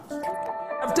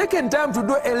I've taken time to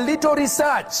do a little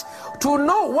research to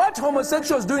know what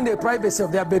homosexuals do in the privacy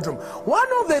of their bedroom. One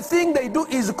of the things they do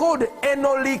is called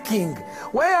anal leaking,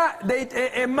 where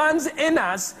a man's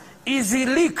anus is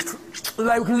leaked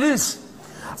like this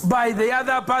by the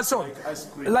other person,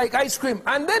 like ice cream.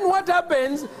 And then what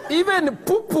happens, even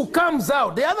poo-poo comes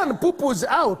out. The other one poo-poo's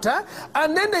out,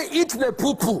 and then they eat the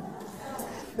poo-poo.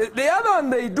 The other one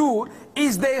they do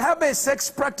is they have a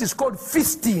sex practice called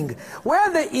fisting,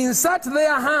 where they insert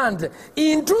their hand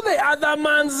into the other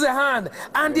man's hand,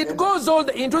 and it goes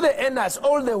into the anus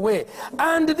all the way.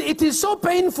 And it is so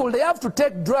painful, they have to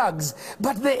take drugs,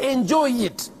 but they enjoy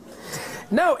it.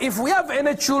 Now, if we have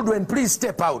any children, please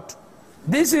step out.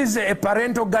 This is a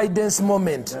parental guidance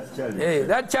moment.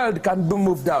 That child can be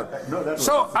moved out.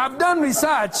 So I've done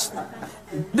research.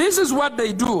 This is what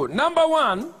they do. Number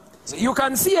one, you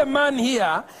can see a man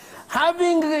here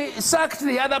having sucked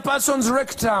the other person's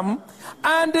rectum,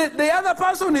 and the other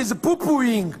person is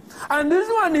poo-pooing, and this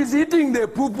one is eating the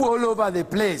poo-poo all over the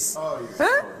place.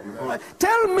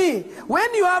 Tell me,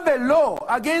 when you have a law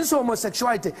against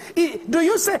homosexuality, do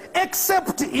you say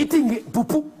except eating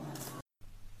poo-poo?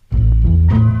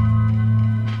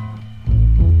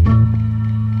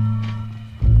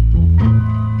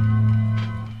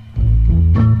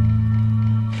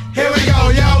 Here we go,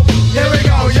 yo. Here we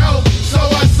go, yo. So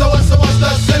what's the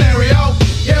scenario?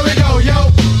 Here we go, yo.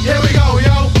 Here we go,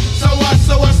 yo. So what's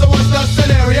the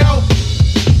scenario?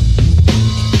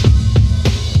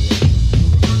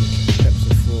 Pep's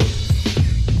a fraud.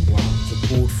 Wow, it's a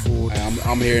bold fraud.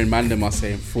 I'm hearing Mandem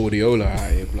saying fraudiola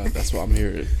out here, blood. That's what I'm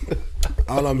hearing.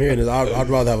 All I'm hearing is I'd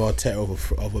rather have Arteta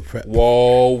over Prep.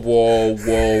 Whoa.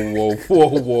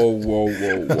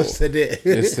 I said it.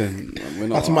 Listen, we're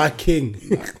not. That's my king.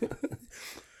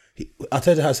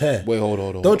 Arteta has hair. Wait, hold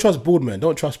on. Don't trust bald men.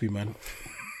 Don't trust me, man.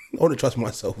 I want to trust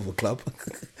myself with a club.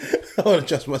 I want to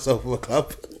trust myself with a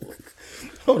club.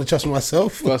 I want to trust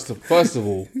myself. First of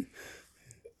all,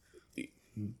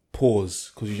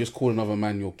 pause, because you just called another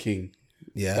man your king.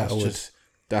 Yeah, that's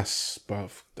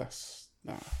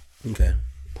nah. Okay.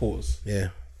 Pause. Yeah.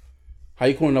 How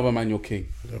you call another man your king?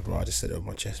 No, bro, I just said it on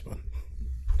my chest, man.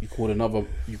 You called another,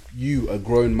 you a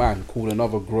grown man, called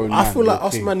another grown man. I feel like your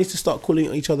us king. man needs to start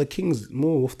calling each other kings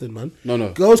more often, man. No.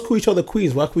 Girls call each other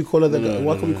queens. Why can we call her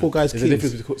why can we call guys There's kings? a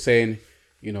difference between saying,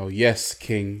 yes,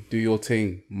 king, do your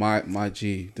thing, my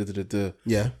G, da.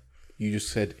 Yeah. You just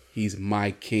said he's my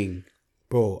king.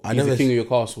 Bro, He's the king of your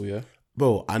castle, yeah?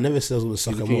 Bro, I never said I was going to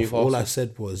suck the him king off. of your All I castle.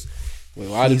 said was... Wait,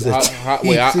 he's a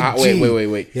G.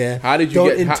 wait. Yeah. How did you Don't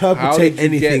get interpret how did you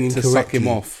anything get to suck him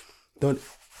incorrectly. off?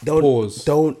 Don't Pause.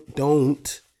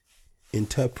 Don't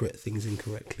interpret things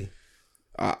incorrectly.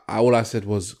 All I said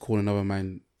was call another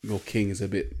man your king is a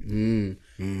bit.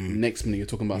 Next minute you're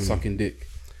talking about sucking dick.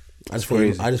 I just thought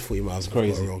you might have got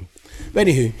crazy. it wrong. But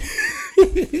anywho,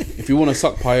 If you want to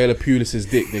suck Paella Pulis's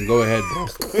dick, then go ahead, bro.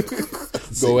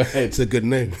 Go ahead. it's a good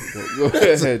name. Go ahead.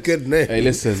 It's a good name. Hey,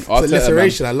 listen. It's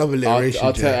alliteration. I love alliteration.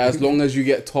 I'll tell you, Jay. as long as you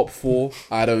get top 4,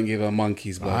 I don't give a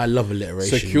monkey's, bro. I love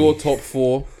alliteration. Secure top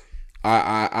 4.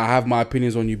 I have my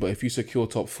opinions on you, but if you secure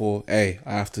top 4, hey,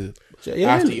 I have to eat Your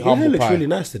hair humble looks pie. really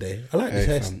nice today. I like this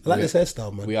hair. fam, I like this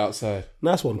hairstyle, man. We outside.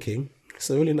 Nice one, King. It's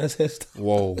a really nice hairstyle.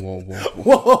 Whoa.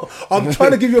 Whoa! I'm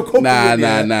trying to give you a compliment.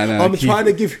 Nah. I'm trying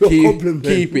to give you a compliment.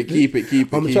 Keep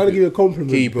it. I'm trying to give you a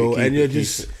compliment, bro, and you're keep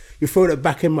just you throwing it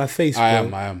back in my face. Bro. I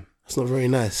am. That's not very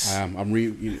nice. I am. I'm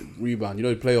rebound. You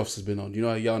know the playoffs has been on. You know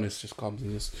how Giannis just comes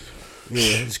and just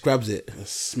Just grabs it.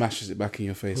 smashes it back in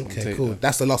your face. man. Okay, Take cool. that.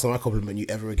 That's the last time I compliment you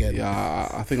ever again. Yeah,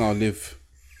 I think I'll live.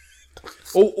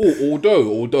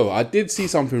 Although I did see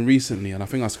something recently, and I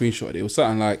think I screenshotted it. It was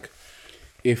something like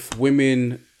if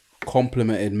women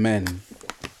complimented men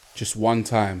just one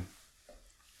time,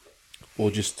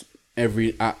 or just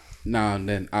every now and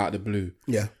then out of the blue,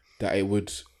 Yeah. that it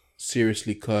would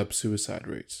seriously curb suicide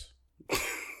rates.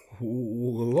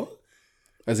 What?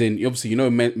 As in, obviously,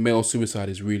 male suicide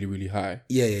is really, really high.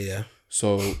 Yeah.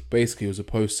 So basically, it was a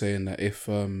post saying that if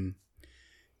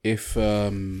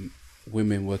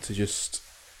women were to just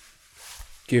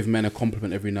give men a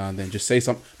compliment every now and then, just say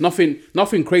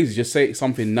nothing crazy, just say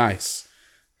something nice.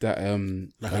 That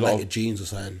Like I like your jeans or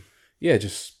something. yeah,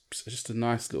 just a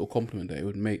nice little compliment that it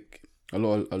would make a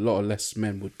lot of less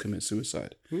men would commit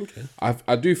suicide. Okay.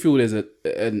 I do feel there's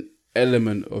an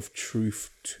element of truth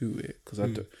to it, because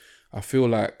I feel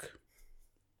like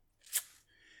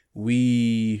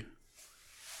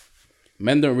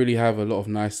men don't really have a lot of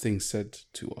nice things said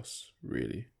to us,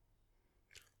 really.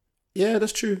 Yeah,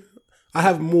 that's true. I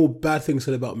have more bad things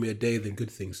said about me a day than good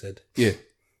things said. Yeah.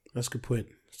 That's a good point.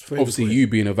 It's a very Obviously, good point. you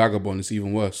being a vagabond is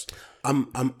even worse.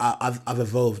 I've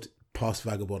evolved past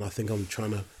vagabond. I think I'm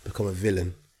trying to become a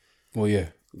villain. Well, yeah.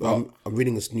 I'm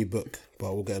reading this new book,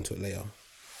 but we'll get into it later.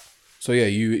 So yeah,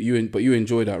 but you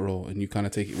enjoy that role and you kind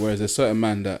of take it. Whereas there's certain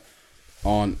men that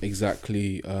aren't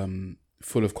exactly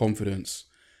full of confidence,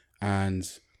 and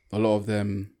a lot of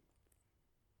them,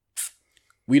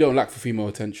 we don't lack for female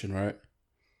attention, right?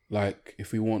 Like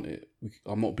if we want it,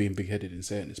 I'm not being big headed in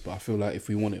saying this, but I feel like if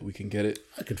we want it, we can get it.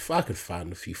 I could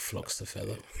find a few flocks to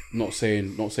feather. Not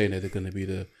saying that they're going to be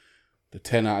the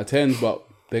 10 out of 10, but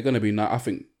they're going to be. I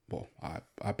think. Well,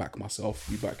 I back myself.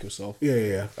 You back yourself.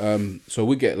 Yeah. So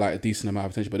we get like a decent amount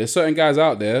of attention, but there's certain guys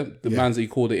out there, the mans that you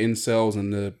call the incels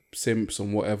and the simps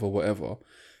and whatever,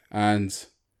 and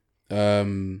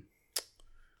they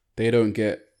don't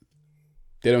get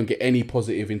any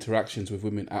positive interactions with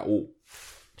women at all,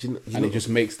 and it just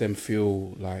makes them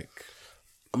feel like.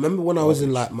 I remember when I was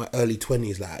in like my early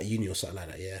 20s, like at uni or something like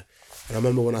that. Yeah, and I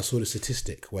remember when I saw the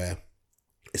statistic where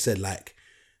it said like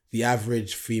the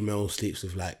average female sleeps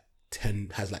with like 10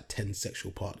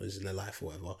 sexual partners in their life or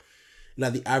whatever.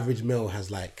 Like the average male has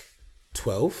like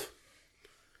 12.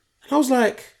 And I was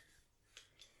like,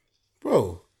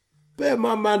 bro, bear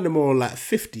my man them all like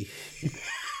 50.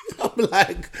 I'm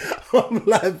like,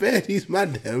 bear these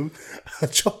man them are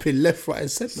chopping left, right,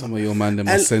 and centre. Some of your man them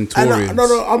are centurions.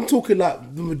 No, I'm talking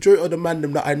like the majority of the man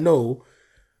them that I know,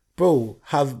 bro,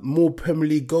 have more Premier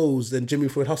League goals than Jimmy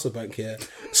Floyd Hasselbank here.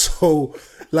 So,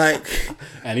 like...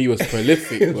 And he was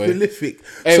prolific. Prolific.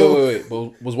 Hey, so, wait.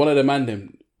 But was one of the man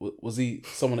them, was he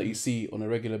someone that you see on a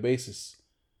regular basis?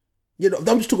 Yeah, no,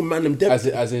 I'm just talking man them dead.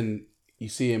 As in, you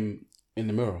see him in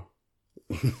the mirror?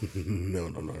 No.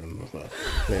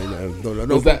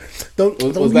 Was that... Don't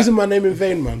be using my name in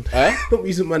vain, man. Huh? Don't be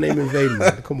using my name in vain,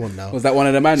 man. Come on now. Was that one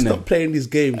of the man them? Stop playing these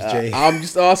games, Jay. I'm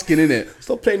just asking, innit?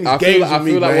 Stop playing these games I with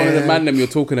me, feel like man. one of the man them you're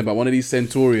talking about, one of these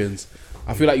centurions.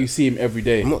 I feel like you see him every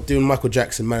day. I'm not doing Michael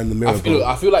Jackson, man in the mirror.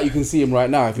 I feel like you can see him right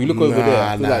now. If you look over there,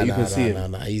 I feel like you can see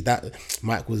him.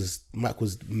 Mike was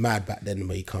mad back then,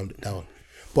 but he calmed it down.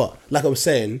 But like I was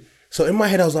saying, so in my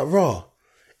head I was like, raw.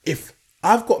 If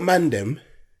I've got man them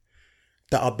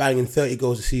that are banging 30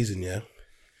 goals a season, yeah,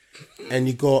 and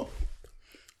you got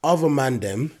other man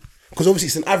them, because obviously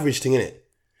it's an average thing, innit?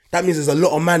 That means there's a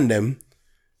lot of man them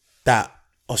that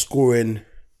are scoring.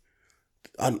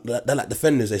 They're like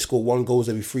defenders. They score 1 goal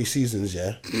every 3 seasons.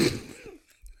 Yeah.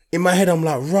 In my head, I'm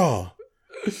like, rah.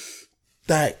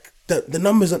 Like the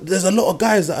numbers. There's a lot of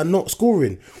guys that are not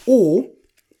scoring, or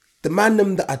the man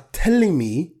them that are telling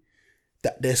me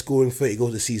that they're scoring 30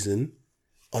 goals a season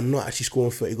are not actually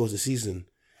scoring 30 goals a season,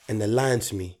 and they're lying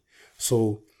to me.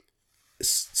 So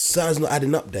something's not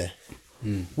adding up there.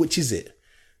 Which is it?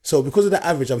 So because of that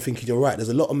average, I'm thinking you're right. There's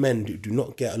a lot of men who do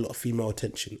not get a lot of female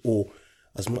attention, or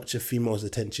as much of females'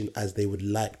 attention as they would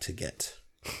like to get.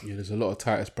 Yeah, there's a lot of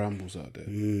Titus Brambles out there.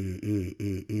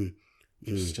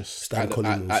 Just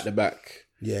at the back.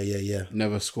 Yeah.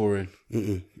 Never scoring.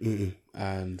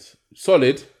 And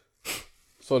solid.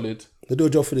 They do a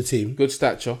job for the team. Good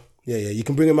stature. Yeah. You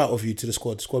can bring them out of you to the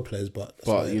squad players, but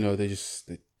you know they're just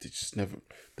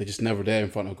never there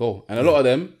in front of goal. And a lot of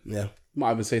them,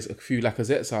 might even say a few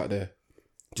Lacazettes out there.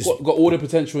 Got all the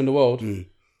potential in the world.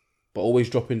 But always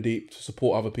dropping deep to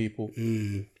support other people.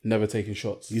 Never taking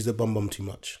shots. Use the bum too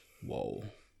much. Whoa.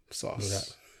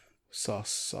 Sus.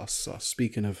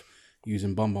 Speaking of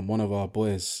using bum, one of our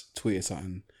boys tweeted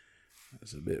something.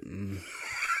 That's a bit...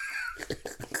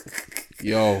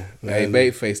 Yo, hey,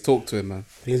 Baitface, talk to him, man.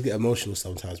 Things get emotional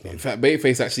sometimes, man. In fact,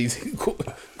 Baitface actually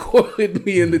called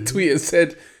me in the tweet and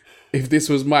said, if this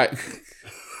was Mike...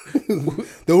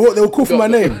 They were call for my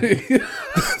name.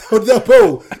 Bro, they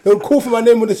were call for my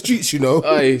name on the streets, you know.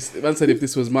 Man said if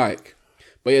this was Mike.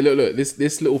 But yeah, look,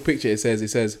 this little picture, it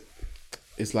says,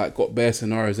 it's like got bare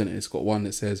scenarios in it. It's got one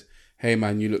that says, hey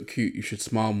man, you look cute, you should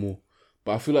smile more.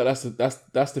 But I feel like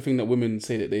that's the thing that women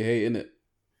say that they hate, innit?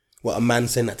 What, a man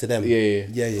saying that to them? Yeah.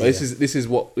 But this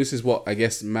is what I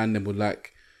guess man them would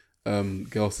like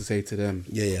girls to say to them.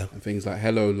 Yeah. And things like,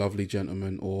 hello, lovely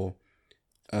gentleman, or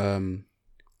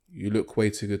you look way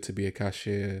too good to be a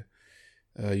cashier.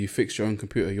 You fixed your own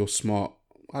computer. You're smart.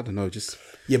 I don't know. Just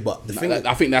but the thing,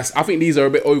 I think these are a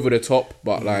bit over the top.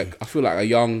 But like, I feel like a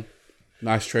young,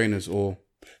 nice trainers or.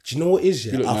 Do you know what is?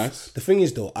 Yeah, you look nice. The thing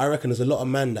is though, I reckon there's a lot of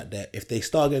men that if they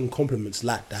start getting compliments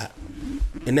like that,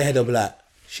 in their head they'll be like,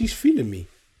 she's feeling me,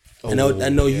 and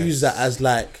they'll use that as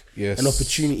like an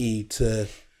opportunity to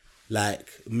like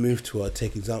move to her,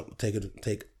 take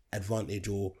advantage,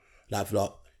 or like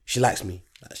she likes me.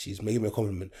 Like she's making me a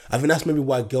compliment. I think that's maybe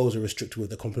why girls are restricted with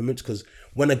the compliments, because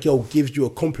when a girl gives you a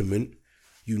compliment,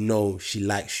 you know she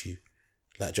likes you.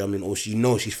 Like, do you know what I mean? Or she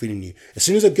knows she's feeling you. As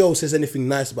soon as a girl says anything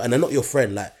nice about, and they're not your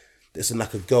friend, like, it's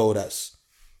like a girl that's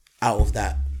out of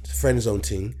that friend zone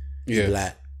thing, you'd be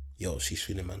like, yo, she's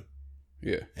feeling, man.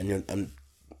 Yeah. And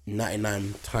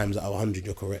 99 times out of 100,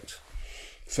 you're correct.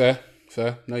 Fair.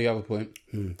 No, you have a point.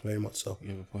 Very much so. You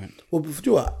have a point. Well, but do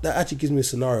you know what? That actually gives me a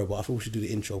scenario, but I think we should do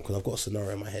the intro because I've got a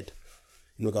scenario in my head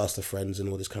in regards to friends and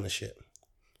all this kind of shit.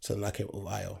 Something like it with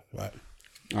IO, right?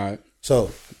 All right.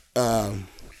 So, I'm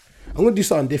going to do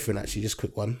something different, actually. Just a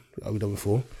quick one. That we've done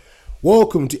before.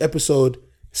 Welcome to episode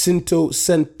Cinto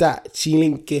Senta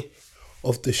Chilinke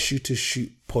of the Shoot to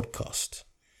Shoot podcast.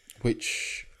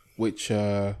 Which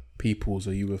peoples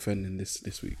are you offending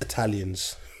this week?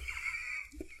 Italians.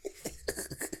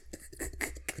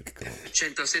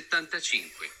 175.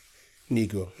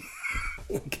 Negro.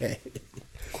 Okay.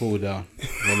 Cool down.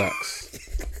 Relax.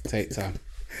 Take time.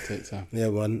 Yeah,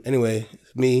 man. Anyway,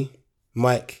 me,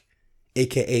 Mike,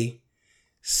 a.k.a.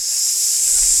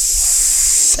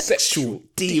 Sexual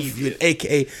Deviant,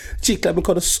 a.k.a. Cheek Clapping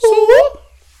Connoisseur.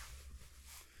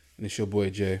 And it's your boy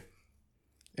Jay,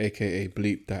 a.k.a.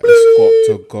 Bleep That. It's got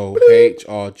to go.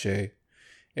 HRJ,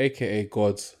 a.k.a.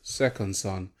 God's second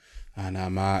son. And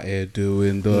I'm out here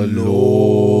doing the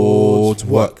Lord's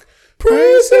work.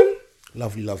 Praise him.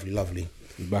 Lovely.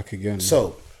 We're back again.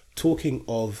 So, talking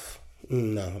of...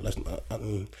 talking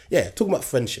about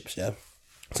friendships, yeah?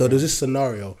 So, there's this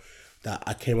scenario that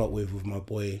I came up with my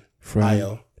boy,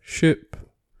 Ayo. Friendship.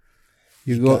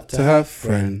 You got to have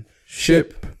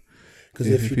friendship. Because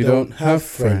if you don't have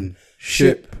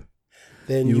friendship,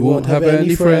 then you won't have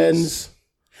any friends.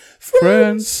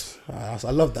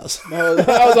 I love that song. That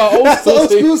was our old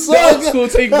school song. Old school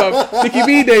thing, bro. Nicki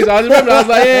B days. I remember. I was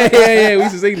like, yeah. We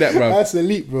used to sing that, bro. That's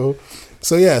elite, bro.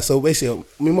 So yeah. So basically,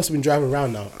 we must have been driving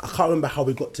around now. I can't remember how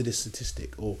we got to this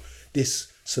statistic or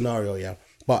this scenario. Yeah,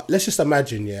 but let's just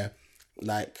imagine, yeah,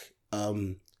 like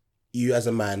you as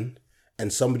a man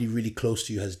and somebody really close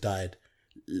to you has died.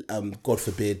 God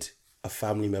forbid, a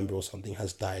family member or something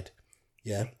has died.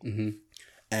 Yeah,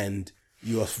 and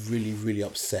you are really, really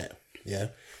upset. Yeah,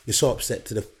 you're so upset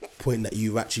to the point that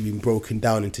you've actually been broken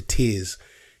down into tears.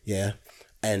 Yeah,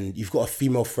 and you've got a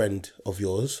female friend of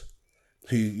yours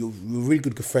who you're really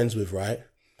good friends with, right?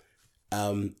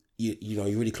 You know,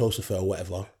 you're really close with her or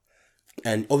whatever,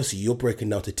 and obviously you're breaking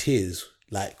down to tears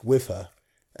like with her,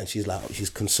 and she's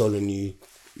consoling you.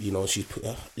 You know, she's put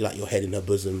like your head in her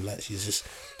bosom, like she's just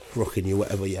rocking you,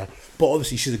 whatever. Yeah, but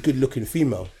obviously she's a good looking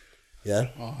female. Yeah.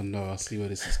 Oh no, I see where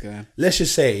this is going. Let's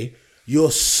just say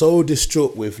you're so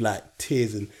distraught with like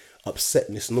tears and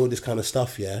upsetness and all this kind of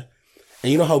stuff, yeah?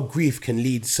 And you know how grief can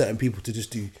lead certain people to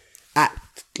just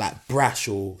act like brash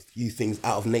or do things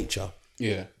out of nature.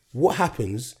 Yeah. What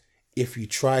happens if you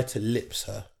try to lips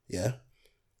her, yeah?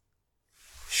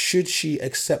 Should she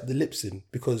accept the lipsing?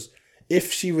 Because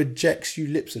if she rejects you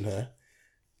lipsing her,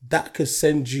 that could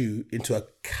send you into a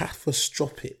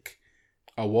catastrophic...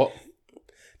 A what?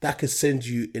 That could send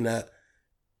you down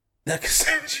an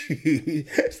abyss.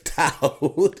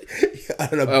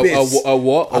 A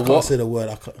what? I can't say the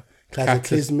word.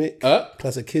 Cataclysmic.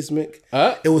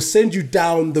 It will send you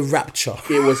down the rapture.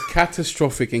 It was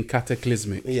catastrophic and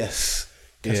cataclysmic. Yes.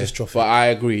 Catastrophic. But I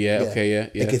agree, yeah. Okay, yeah.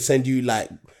 It could send you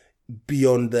like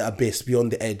beyond the abyss,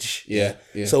 beyond the edge. Yeah.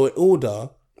 So in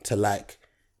order to like,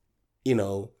 you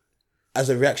know, as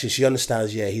a reaction, she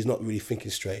understands, he's not really thinking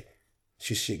straight.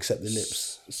 Should she accept the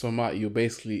lips? So, Mike, you're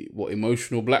basically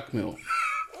emotional blackmail?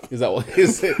 Is that what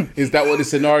is that what the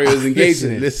scenario is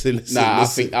engaging in? Listen. I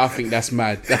think that's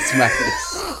mad. That's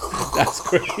madness. That's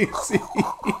crazy.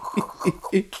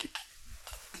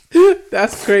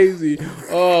 That's crazy.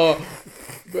 Oh,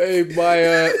 babe,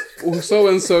 my so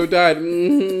and so died.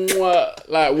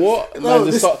 Like what?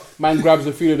 Man grabs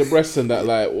a feel of the breast and that.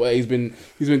 Like what he's been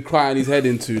crying his head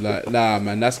into. Like nah,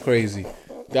 man, that's crazy.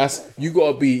 You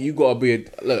gotta be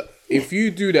look, if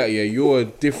you do that, you're a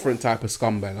different type of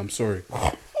scumbag. I'm sorry.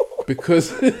 Because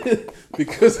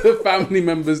the family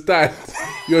members died,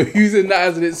 you're using that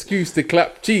as an excuse to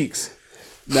clap cheeks.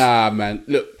 Nah, man.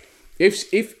 Look,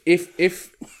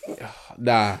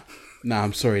 nah,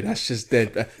 I'm sorry. That's just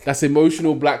dead. That's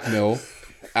emotional blackmail.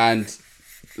 And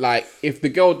like, if the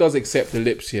girl does accept the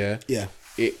lips,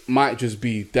 it might just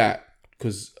be that,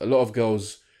 because a lot of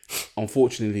girls,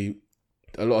 unfortunately,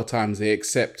 a lot of times they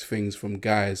accept things from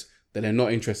guys that they're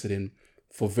not interested in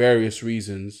for various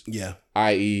reasons. Yeah.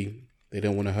 I.e., they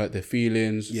don't want to hurt their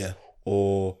feelings. Yeah.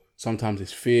 Or sometimes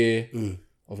it's fear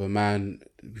of a man.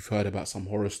 We've heard about some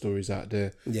horror stories out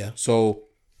there. Yeah. So,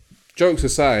 jokes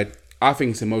aside, I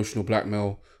think it's emotional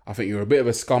blackmail. I think you're a bit of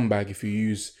a scumbag if you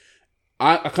use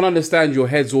I can understand your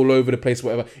head's all over the place,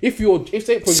 whatever. If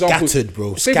say for example, Scattered,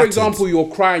 bro. Say for Scattered. example, you're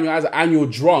crying your eyes out and you're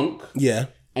drunk, Yeah.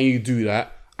 and you do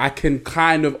that, I can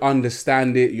kind of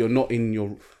understand it. You're not in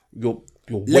your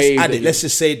Let's wave. add it. Let's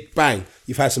just say, bang,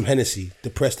 you've had some Hennessy,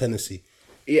 depressed Hennessy.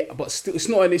 Yeah, but still, it's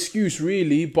not an excuse,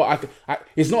 really. But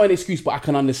it's not an excuse, but I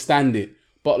can understand it.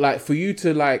 But like for you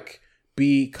to like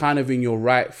be kind of in your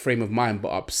right frame of mind, but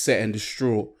upset and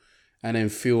distraught, and then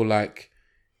feel like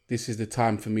this is the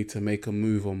time for me to make a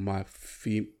move on my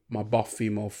buff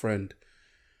female friend.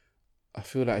 I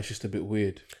feel like it's just a bit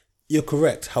weird. You're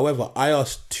correct. However, I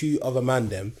asked 2 other man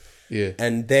them, Yeah.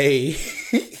 and they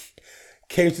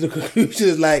came to the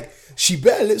conclusion like, she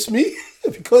better lips me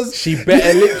because She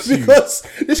better lips you. because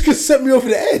this could set me over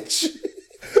the edge.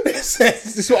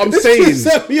 This is what I'm could saying.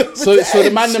 set me over So the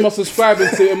edge. man them are subscribing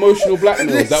to emotional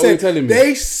blackmail. Is that what you're telling me?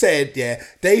 They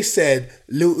said,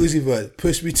 Lil Uzi Vert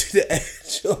pushed me to the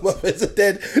edge of my bed. So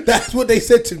then, that's what they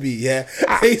said to me, yeah.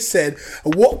 They said,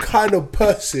 what kind of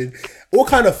person, what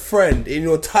kind of friend in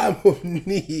your time of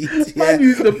need, yeah. Man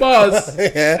used the bars.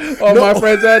 Yeah. Oh, my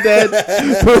friends are dead.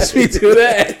 Push me to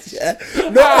the edge. Yeah.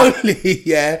 Not only,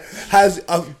 yeah, has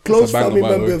a close That's a banger, family by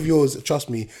the member way. of yours, trust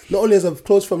me, not only has a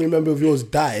close family member of yours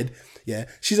died, yeah,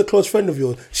 she's a close friend of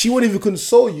yours. She won't even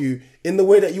console you in the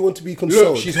way that you want to be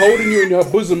consoled. Look, she's holding you in her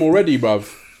bosom already,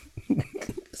 bruv.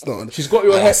 It's not, She's got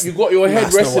your head. You got your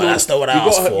head resting. That's not what I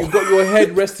asked for. You got your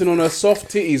head resting on her soft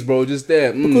titties, bro. Just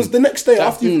there. Because the next day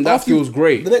that feels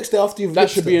great. The next day after you've That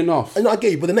lipped should her- be enough. I know, I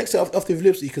get you, but the next day after you've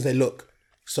lipped her, you can say, "Look,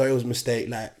 sorry, it was a mistake.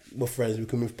 Like we're friends, we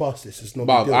can move past this. It's not a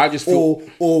Bruv, big deal." I just feel-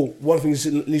 or one thing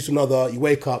leads to another. You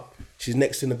wake up, she's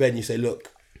next in the bed, and you say, "Look,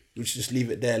 we should just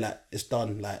leave it there. Like it's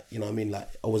done. Like you know what I mean. Like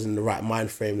I was in the right mind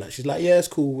frame. Like she's like, yeah, it's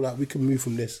cool. Like we can move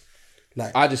from this.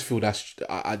 Like I just feel that's.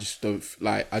 I just don't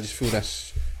like. I just feel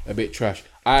that's a bit trash.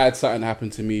 I had something happen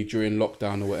to me during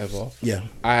lockdown or whatever. Yeah.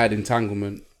 I had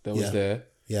entanglement that was Yeah. there.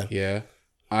 Yeah. Yeah.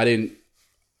 I didn't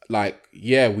like.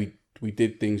 Yeah, we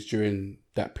did things during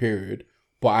that period,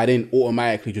 but I didn't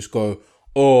automatically just go,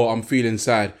 oh, I'm feeling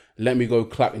sad. Let me go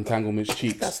clap entanglement's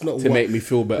cheeks That's not to what- make me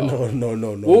feel better. no.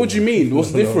 What would you mean?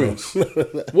 What's the difference?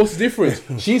 What's the difference?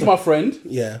 She's my friend.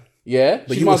 yeah. Yeah,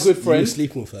 But she's my good You friend. were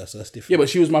sleeping with her, so that's different. Yeah, but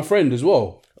she was my friend as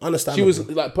well. She Understandable. was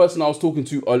like person I was talking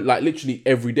to like literally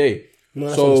every day. No,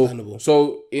 that's understandable.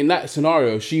 So in that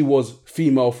scenario, she was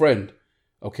female friend.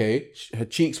 Okay, her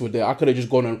cheeks were there. I could have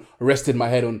just gone and rested my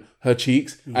head on her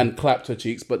cheeks and clapped her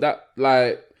cheeks, but that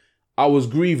like I was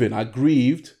grieving. I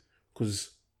grieved because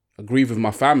I grieved with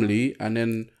my family, and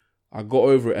then I got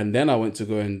over it, and then I went to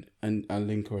go and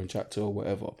link her and chat to her or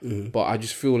whatever. But I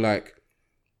just feel like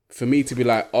for me to be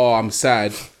like, oh, I'm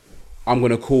sad, I'm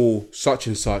gonna call such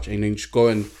and such, and then just go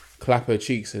and clap her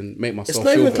cheeks and make myself. It's not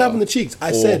feel even better. clapping the cheeks. I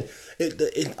Or- said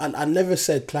I never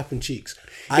said clapping cheeks.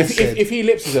 I said If he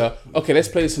lips her, okay, let's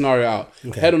play the scenario out.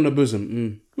 Head on the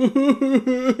bosom.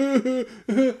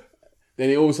 Then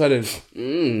he all of a sudden,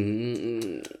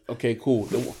 okay, cool.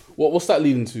 Then what's that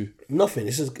leading to? nothing.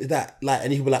 It's just that like,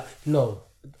 and you can be like, no,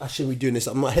 I shouldn't be doing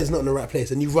this. My head's not in the right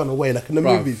place, and you run away like in the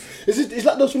Bruv. movies. It's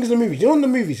like those things in the movies. You know, in the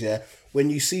movies, yeah, when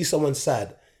you see someone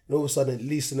sad, and all of a sudden it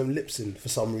leads to them lipsing for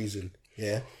some reason.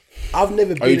 Yeah, I've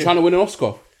never. Are you trying to win an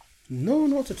Oscar? No,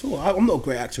 not at all. I'm not a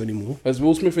great actor anymore. Has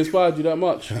Will Smith inspired you that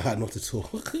much? Not at all.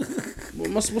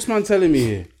 What's man telling me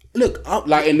here? Look,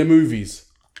 Like in the movies,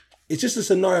 it's just a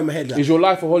scenario in my head. Like, is your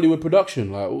life a Hollywood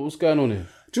production? Like what's going on here?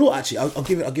 do you know what? Actually, I'll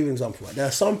give you an example. Right? There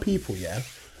are some people, yeah,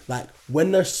 like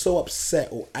when they're so upset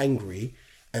or angry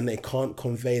and they can't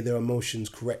convey their emotions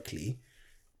correctly,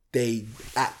 they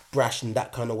act brash in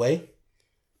that kind of way.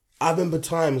 I remember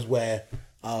times where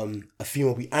a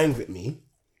female would be angry at me,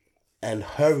 and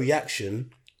her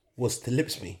reaction was to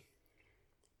lips me.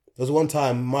 There was one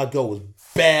time my girl was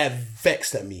bare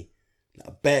vexed at me.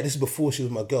 Like, bare. This is before she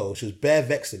was my girl. She was bare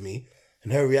vexed at me,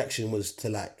 and her reaction was to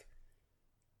like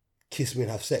kiss me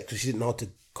and have sex because she didn't know how to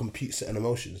compute certain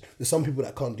emotions. There's some people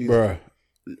that can't do that.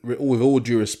 Bruh, with all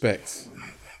due respect,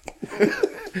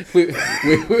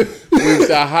 with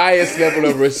the highest level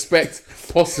of respect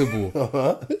possible,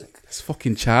 it's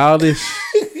fucking childish.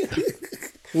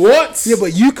 What? Yeah,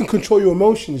 but you can control your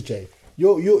emotions, Jay.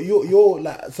 You're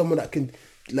like someone that can,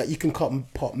 like, you can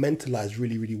compartmentalize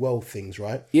really, really well things,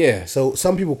 right? Yeah. So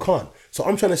some people can't. So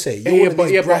I'm trying to say, you're Yeah, one of but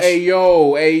these yeah, but brash- hey,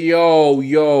 yo.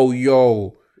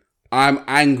 I'm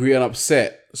angry and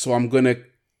upset, so I'm gonna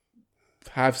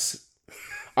have.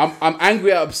 I'm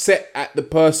angry and upset at the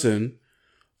person.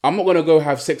 I'm not gonna go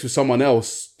have sex with someone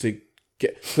else to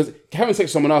get, because having sex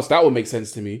with someone else, that would make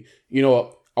sense to me. You know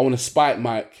what? I want to spite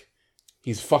Mike.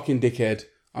 He's fucking dickhead.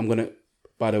 I'm gonna.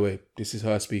 By the way, this is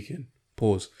her speaking.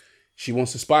 Pause. She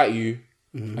wants to spite you.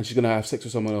 and she's gonna have sex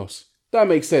with someone else. That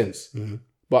makes sense.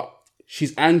 But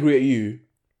she's angry at you.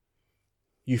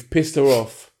 You've pissed her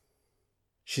off.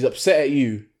 She's upset at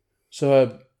you.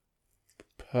 So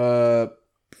her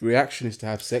reaction is to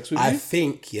have sex with I you.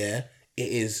 think, it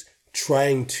is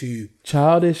trying to.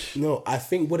 Childish. No, I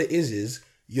think what it is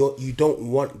you don't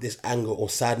want this anger or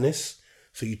sadness,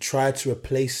 so you try to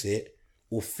replace it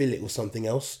or fill it with something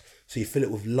else. So you fill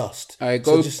it with lust. Alright,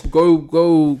 So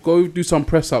go do some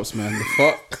press ups, man. The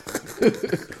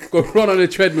fuck? Go run on a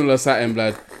treadmill or something,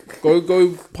 blood. Go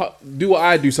do what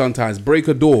I do sometimes. Break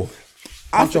a door.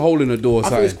 Punch a hole in a door or I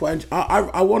think it's something. quite.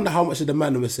 I wonder how much of the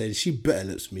man was saying she better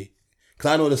lips me,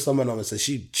 because I know there's someone that says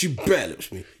she better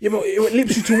lips me. Yeah, but it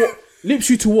lips you to what? Lips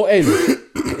you to what end?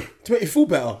 To make you feel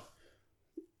better.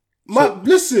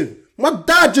 Listen, my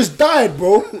dad just died,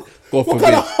 bro. God What forbid.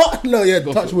 kind of heart? No, yeah,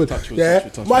 touch wood. touch wood, Yeah, touch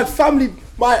wood, touch my wood. family,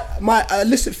 my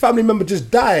illicit family member just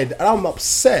died, and I'm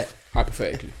upset.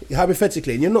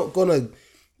 Hypothetically. And you're not gonna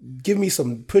give me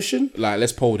some pushing. Like,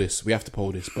 let's poll this. We have to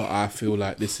poll this. But I feel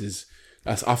like I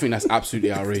think that's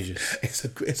absolutely outrageous. It's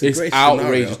a It's great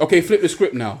outrageous. scenario. Okay, flip the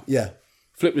script now. Yeah,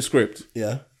 Flip the script.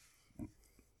 yeah.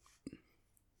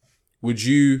 Would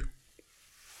you,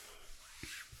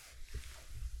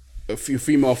 your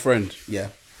female friend, Yeah.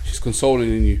 she's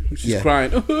consoling you, she's Yeah.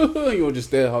 crying, you're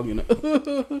just there hugging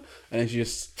her, and she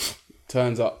just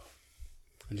turns up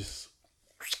and just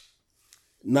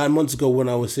 9 months ago when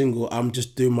I was single, I'm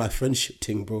just doing my friendship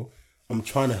thing, bro. I'm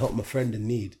trying to help my friend in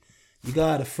need. You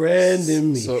got a friend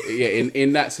in me. so yeah.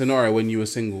 In that scenario when you were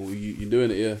single, you're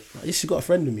doing it, yeah. Yeah, she got a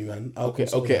friend in me, man. I'll Okay,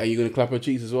 console okay. her. Are you gonna clap her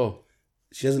cheeks as well?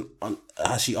 She hasn't.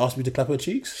 Has she asked me to clap her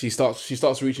cheeks? She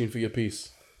starts reaching for your piece.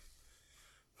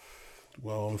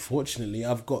 Well, unfortunately,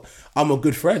 I'm a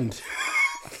good friend.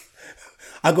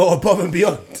 I go above and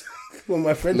beyond for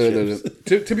my friendships.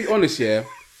 No. To be honest, yeah,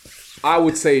 I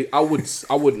would say I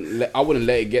wouldn't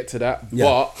let it get to that.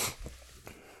 Yeah.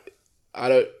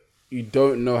 But you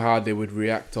don't know how they would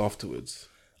react afterwards.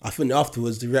 I think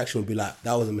afterwards the reaction would be like,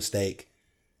 "That was a mistake.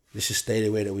 Let's just stay the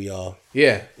way that we are.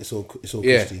 Yeah, It's all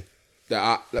yeah. Christy."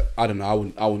 I don't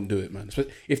know. I wouldn't do it, man.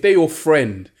 If they're your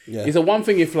friend, Yeah. it's a one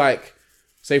thing if, like,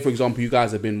 say for example, you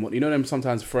guys have been, you know, them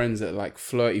sometimes friends that are like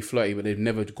flirty, but they've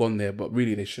never gone there, but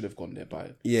really they should have gone there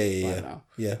by Yeah. now.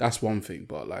 Yeah. That's one thing.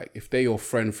 But like, if they're your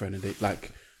friend, and they,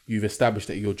 like, you've established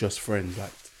that you're just friends,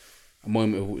 like a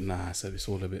moment of so it's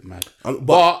all a bit mad.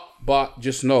 But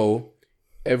just know,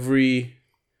 every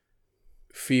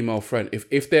female friend,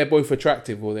 if they're both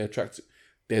attractive or they're attractive,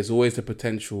 there's always the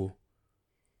potential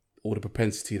or the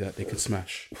propensity that they could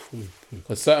smash.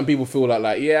 Because certain people feel like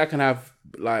I can have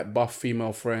like buff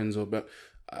female friends, but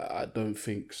I don't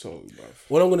think so, bruv.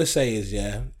 What I'm gonna say is,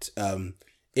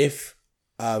 if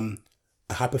a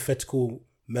hypothetical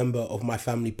member of my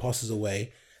family passes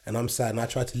away and I'm sad and I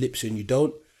try to lips you and you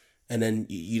don't, and then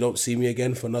you don't see me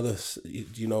again for another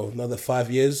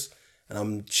 5 years, and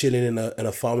I'm chilling in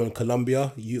a farm in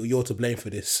Colombia, you're to blame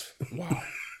for this. Wow.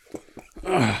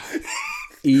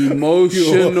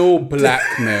 Emotional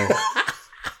blackmail.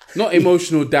 Not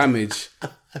emotional damage.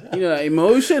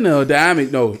 Emotional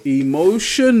damage. No,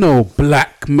 emotional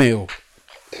blackmail.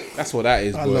 That's what that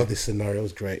is, boy. I love this scenario. It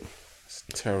was great. It's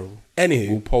terrible. Anywho,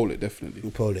 We'll poll it, definitely.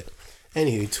 we'll poll it.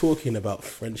 Anywho, talking about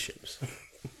friendships.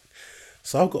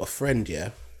 So I've got a friend,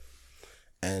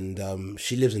 and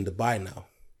she lives in Dubai now.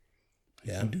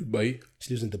 Yeah. Dubai.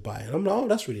 She lives in Dubai. And I'm like, oh,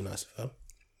 that's really nice of her.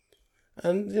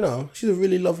 And, she's a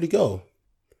really lovely girl.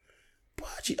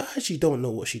 But I actually don't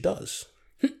know what she does.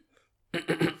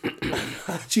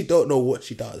 I actually don't know what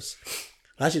she does.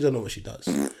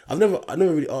 I've never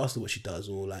really asked her what she does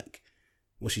or like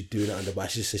what she's doing out in Dubai.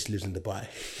 She just says she lives in Dubai.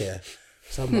 Yeah.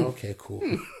 So I'm like, okay, cool.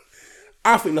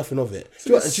 I think nothing of it. Do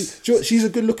you know what? She's a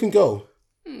good looking girl.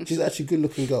 She's actually a good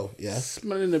looking girl. Yeah.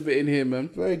 Smelling a bit in here, man.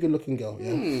 Very good looking girl.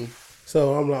 Yeah.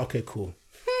 So I'm like, okay, cool.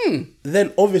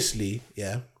 Then obviously,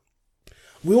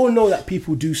 we all know that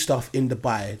people do stuff in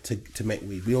Dubai to make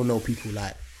weed. We all know people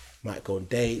like might go on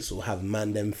dates or have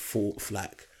man them for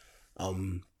like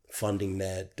funding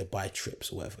their Dubai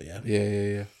trips or whatever.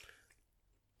 Yeah.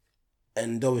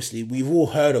 And obviously we've all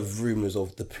heard of rumours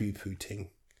of the poo-poo thing.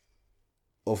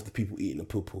 Of the people eating the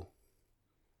poo-poo.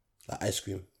 Like ice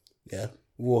cream. Yeah.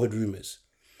 We've all heard rumours.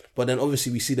 But then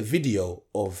obviously we see the video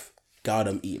of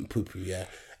Gautam eating poo-poo, yeah.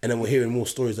 And then we're hearing more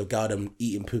stories of Gautam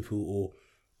eating poo-poo or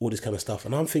all this kind of stuff.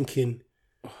 And I'm thinking,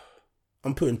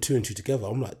 I'm putting 2 and 2 together.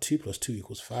 I'm like, 2 + 2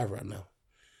 = 5 right now.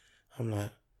 I'm like,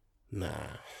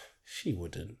 nah, she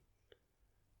wouldn't.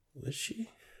 Would she?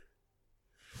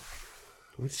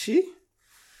 Would she?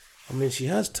 I mean, she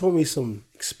has told me some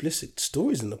explicit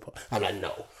stories in the past. I'm like,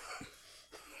 no.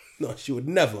 No, she would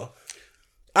never.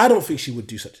 I don't think she would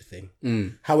do such a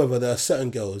thing. However, there are certain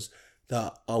girls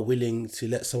that are willing to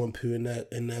let someone poo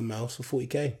in their mouth for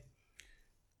 40k.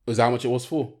 Was that how much it was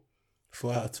for?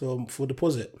 For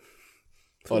deposit.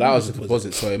 Oh, that was a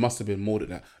deposit, so it must have been more than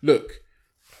that. Look,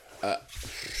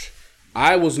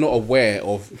 I was not aware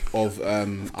of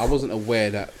I wasn't aware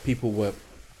that people were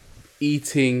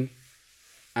eating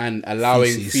and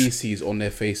allowing feces on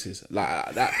their faces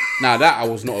like that. Now that I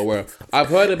was not aware of. I've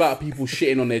heard about people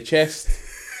shitting on their chest.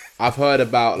 I've heard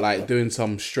about like doing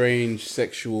some strange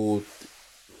sexual,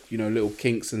 little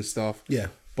kinks and stuff. Yeah.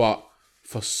 But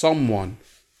for someone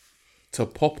to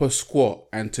pop a squat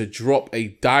and to drop a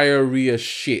diarrhea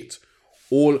shit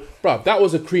bruv, that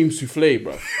was a cream souffle,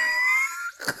 bruv.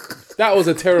 That was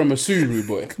a tiramisu, rude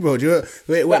boy. Bro,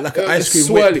 it went like an ice cream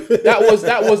swirly. whip. That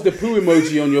was the poo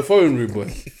emoji on your phone, rude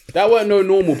boy. That weren't no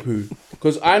normal poo.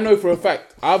 Because I know for a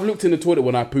fact, I've looked in the toilet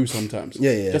when I poo sometimes.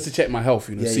 Yeah. Just to check my health,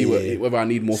 whether I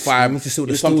need more fibre. You need to see what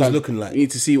the stool's looking like. You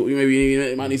need to see maybe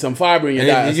you might need some fibre in your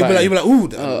diet. You'll be like,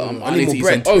 ooh, I need to eat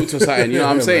some oats or something. You know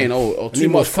what I'm saying? Or too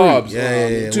much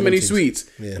carbs. Too many sweets.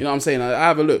 Yeah. You know what I'm saying? I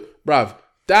have a look, bruv.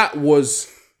 That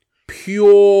was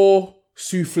pure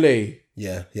souffle.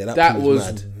 Yeah, That was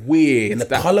mad. weird. And the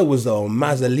colour was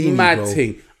Mazzolini, mad bro.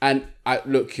 thing. And I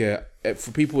look here,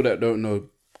 for people that don't know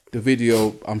the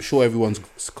video, I'm sure everyone's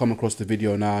come across the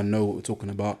video now and know what we're talking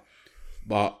about.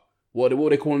 But what are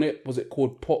they calling it? Was it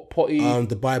called potty?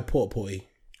 Dubai porta potty.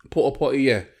 Porta potty,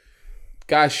 yeah.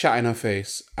 Guy shat in her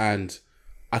face, and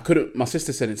I couldn't. My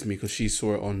sister sent it to me because she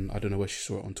saw it on. I don't know where she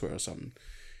saw it on Twitter or something.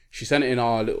 She sent it in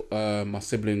our little my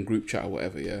sibling group chat or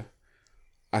whatever. Yeah.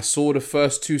 I saw the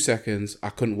first 2 seconds. I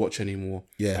couldn't watch anymore.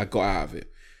 Yeah. I got out of it.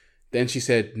 Then she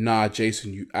said, "Nah,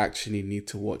 Jason, you actually need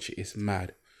to watch it. It's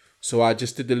mad." So I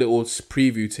just did the little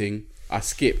preview thing. I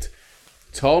skipped.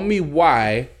 Tell me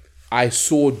why I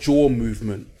saw jaw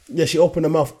movement. Yeah, she opened her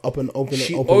mouth She opened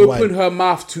opened wide. her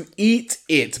mouth to eat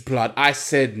it, blood. I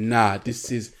said, nah,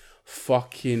 this is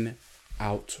fucking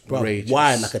outrageous. Bruv,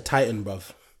 wide like a titan,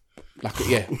 bruv.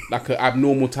 Like an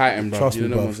abnormal titan, bruv. Trust You me,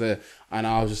 know what bruv. I'm saying? And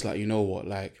I was just like, you know what?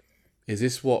 Like, is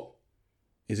this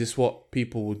what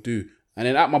people would do? And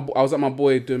then I was at my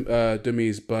boy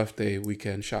Dumi's birthday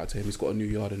weekend. Shout out to him. He's got a new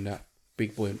yard in that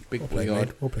big boy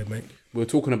yard. Well played, mate. We were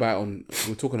talking about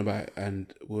it,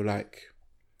 and we were like,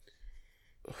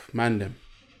 man, them.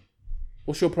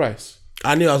 What's your price?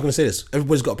 I knew I was going to say this.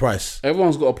 Everybody's got a price.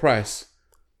 Everyone's got a price.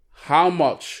 How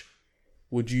much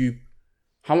would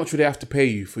they have to pay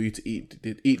you for you to eat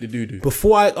the doo-doo?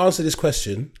 Before I answer this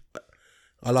question,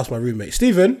 I'll ask my roommate.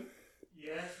 Stephen?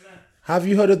 Yes, man. Have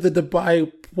you heard of the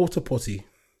Dubai porta potty?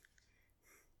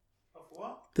 Of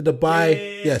what? The Dubai...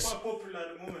 It's Yes. quite popular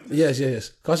at the moment. Yes.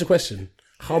 Can I ask you a question?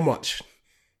 How much?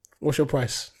 What's your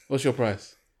price? What's your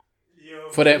price? Yo,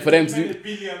 For them to do- $1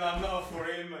 billion, I'm not for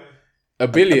it, man.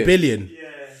 $1 billion? $1 billion. Yeah,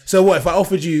 So what, if I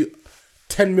offered you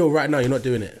 10 mil right now, you're not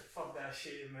doing it? fuck that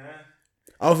shit, man.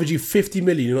 I offered you 50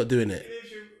 million, you're not doing it?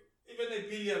 Even $1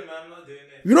 billion, man, I'm not doing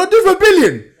it. You're not doing it for $1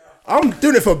 billion? I'm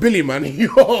doing it for $1 billion, man.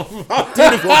 I'm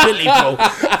doing it for $1 billion, bro.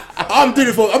 I'm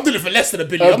doing it for less than $1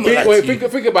 billion. I'm not like Wait, you.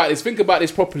 think about this. Think about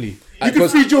this properly. You can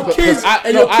feed your kids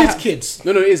and your kids' kids.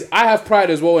 No, it is. I have pride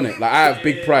as well in it. Like I have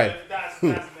big pride. That's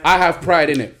I have pride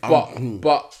in it.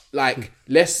 But like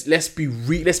let's be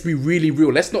really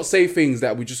real. Let's not say things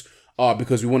that we just are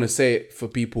because we want to say it for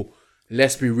people.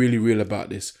 Let's be really real about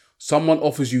this. Someone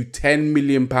offers you £10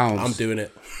 million. I'm doing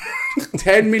it.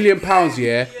 £10 million,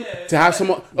 yeah, to have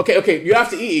someone. Okay, you have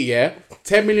to eat it, yeah.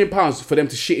 £10 million for them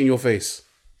to shit in your face.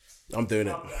 I'm doing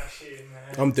it. that shit, man.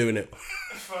 I'm doing it.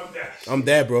 Fuck that shit. I'm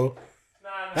there, bro. Nah.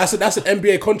 That's an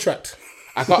NBA contract.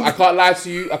 I can't lie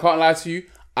to you.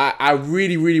 I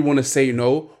really want to say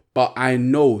no, but I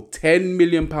know £10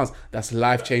 million. That's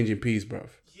life changing peas, bro.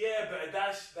 Yeah, but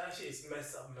that shit is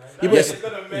messed up, man. Yeah, That but shit is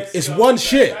gonna mess it's you one up.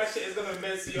 shit. That shit is gonna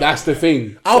mess you That's up. the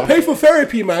thing. I'll pay for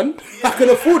therapy, man. I can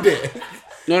afford it.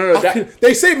 No.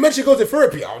 They say men should go to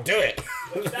therapy. I'll do it.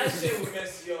 That shit will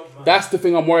mess you up, man. That's the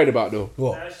thing I'm worried about, though.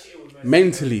 What? That shit will mess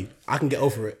Mentally, I can get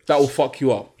over it. that will fuck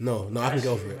you up. No, I can get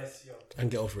over you it. mess you up. I can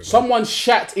get over it. Man. Someone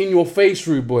shat in your face,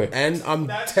 rude boy. And I'm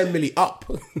 10 milli up.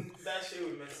 That shit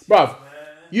will mess you Bruv,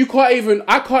 up, man.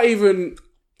 I can't even.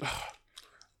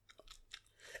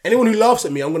 Anyone who laughs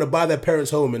at me, I'm going to buy their parents'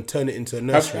 home and turn it into a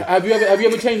nursery. Have you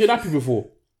ever changed a nappy before?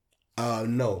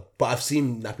 No, but I've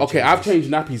seen nappy Okay, changes. I've changed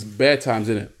nappies bare times,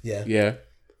 innit? Yeah. Yeah.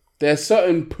 There's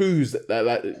certain poos that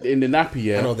like in the nappy,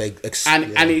 yeah. I know they...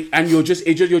 And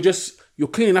you're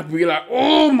cleaning up and you're like,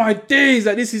 oh my days,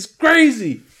 like this is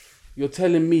crazy. You're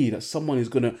telling me that someone is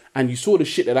gonna, and you saw the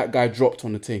shit that guy dropped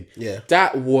on the thing. Yeah.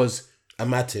 That was,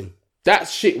 I'm at him. that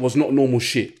shit was not normal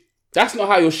shit. That's not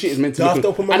how your shit is meant to Do I have look. to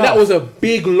open my And that mouth? was a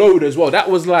big load as well.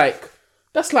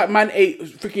 That's like man ate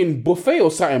freaking buffet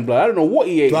or something, blood. I don't know what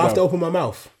he ate. Do I have to bro. open my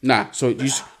mouth? Nah, so you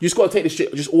just gotta take the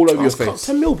shit just all over your face.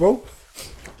 10 mil, bro.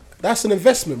 That's an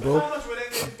investment, bro. How much were they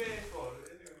getting paid for?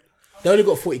 They only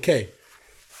got 40k.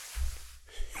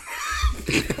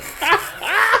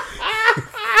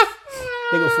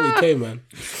 They got 40k, man.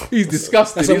 He's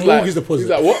disgusted. That's a He's mortgage like, deposit. He's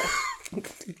like, what?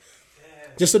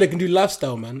 Just so they can do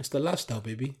lifestyle, man. It's the lifestyle,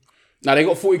 baby. Nah, they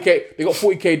got 40k. They got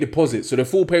 40k deposit, so the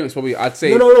full payments probably I'd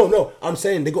say. No. I'm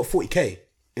saying they got 40k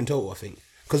in total, I think.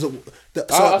 Because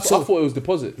I thought it was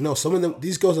deposit. no, some of them,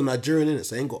 these girls are Nigerian, innit?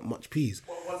 So they ain't got much peas.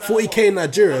 40k in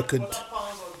Nigeria could. Was that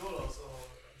pounds or dollars? Or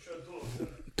I'm sure dollars.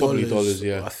 Probably dollars,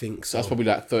 yeah. I think so. That's probably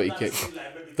like 30k,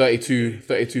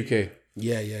 32k.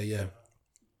 Yeah.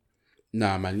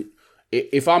 Nah, man.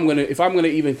 If I'm gonna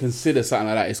even consider something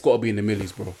like that, it's got to be in the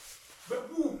millies, bro. But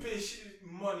who will pay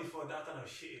money for that kind of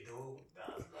shit, though?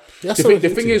 That's The something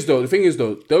thing to- is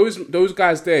though, those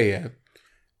guys there, yeah,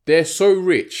 they're so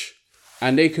rich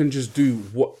and they can just do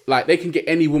what, like they can get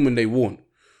any woman they want.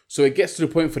 So it gets to the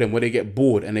point for them where they get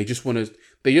bored and they just want to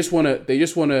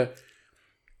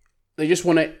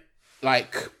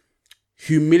like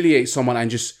humiliate someone and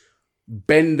just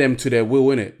bend them to their will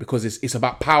in it, because it's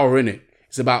about power in it.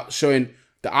 It's about showing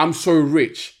that I'm so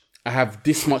rich, I have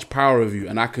this much power of you,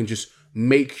 and I can just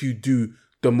make you do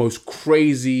the most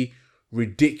crazy,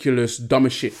 ridiculous,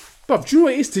 dumbest shit. But do you know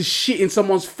what it is to shit in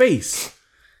someone's face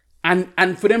and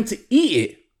for them to eat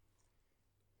it?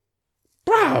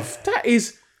 Bruv, that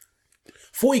is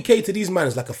 40k to these man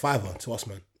is like a fiver to us,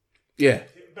 man. yeah.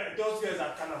 But those guys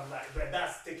are kind of like, but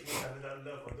that's taking it another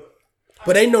level.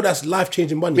 But they know that's life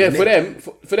changing money. Yeah, and for they- them,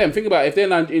 for them, think about it, if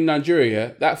they're in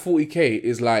Nigeria, that 40k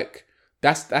is like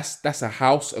that's a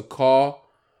house, a car.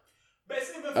 But it's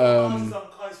even for houses and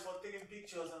cars for taking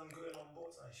pictures and going on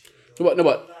boats and shit. No,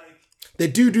 but Like, They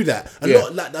do that. A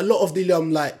Yeah. lot of the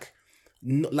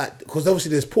because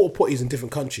obviously there's porta potties in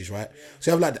different countries, right? So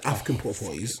you have like the African porta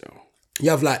potties, you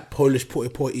have like Polish porta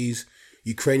potties,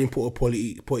 Ukrainian porta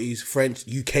potties, French,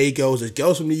 UK girls. There's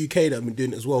girls from the UK that have been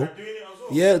doing it as well. doing it as well.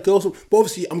 Yeah, girls. But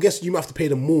obviously, I'm guessing you might have to pay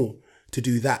them more to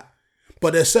do that.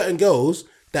 But there's certain girls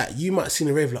that you might see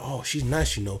in a rave like, oh, she's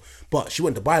nice, you know, but she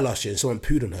went to buy last year and someone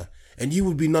pooed on her, and you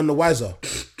would be none the wiser.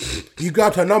 You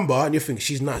grabbed her number and you think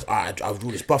she's nice. I'll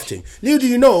do this buff thing. Little do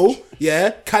you know,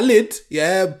 yeah, Khalid,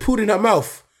 yeah, pooed in her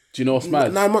mouth. Do you know what's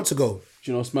mad? 9 months ago.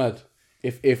 Do you know what's mad?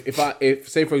 If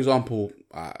say for example,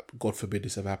 God forbid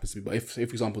this ever happens to me, but if say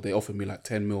for example they offered me like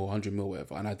 10 mil, 100 mil,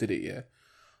 whatever, and I did it, yeah,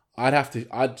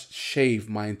 I'd shave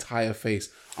my entire face.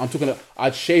 I'm talking,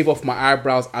 I'd shave off my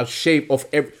eyebrows, I'd shave off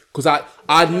because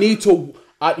I'd need to,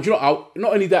 not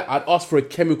only that, I'd ask for a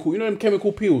chemical, you know them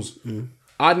chemical peels?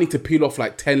 I'd need to peel off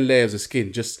like 10 layers of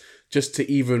skin just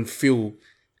to even feel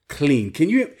clean. Can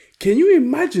you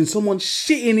imagine someone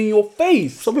shitting in your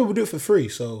face? Some people do it for free,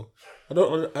 so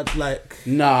I'd like.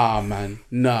 Nah, man,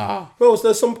 nah. Bro,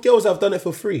 there's some girls that have done it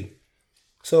for free.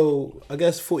 So I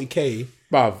guess 40k.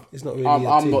 Bruv, It's not really I'm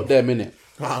a thing. not them, innit?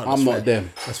 Ah, I'm that's not fair. them.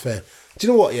 That's fair. Do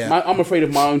you know what? Yeah. Man, I'm afraid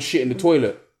of my own shit in the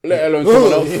toilet, let alone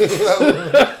someone else.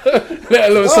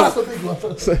 let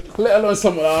alone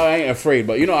someone. I ain't afraid,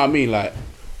 but you know what I mean. Like,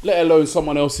 let alone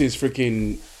someone else's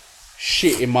freaking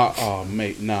shit in my. Oh,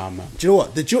 mate, nah, man. Do you know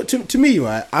what? To me,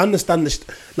 right? I understand this.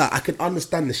 Like, I could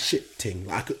understand the shit thing.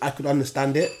 Like, I could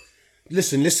understand it.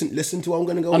 Listen to what I'm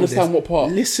gonna go. Understand with this. what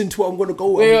part? Listen to what I'm gonna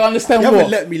go. Wait, understand you what?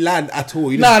 haven't let me land at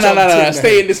all. You Nah. just jumped in there.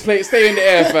 Stay in this place. Stay in the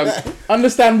air, fam.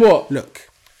 Understand what? Look,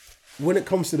 when it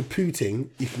comes to the poo thing,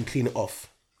 you can clean it off.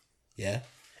 Yeah,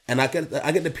 and I get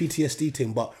the PTSD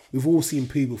thing, but we've all seen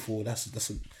poo before.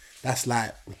 That's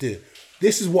like, dude,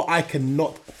 this is what I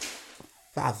cannot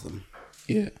fathom.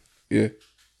 Yeah.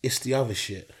 It's the other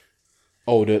shit,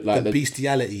 Oh, the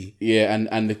bestiality. yeah,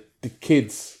 and the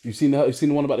kids. You've seen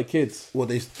the one about the kids. What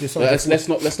there's something. Let's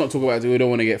not talk about it. We don't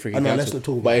want to get freaking no, cancelled. let's not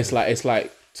talk about But it. it's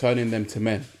like turning them to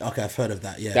men. Okay, I've heard of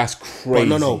that. Yeah, That's But crazy.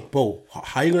 no, bro.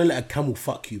 How you gonna let a camel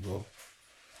fuck you, bro?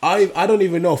 I don't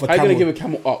even know if a How you camel. gonna give a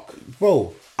camel up?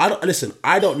 Bro, I don't listen.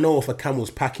 I don't know if a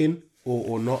camel's packing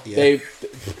or not. Yeah, They,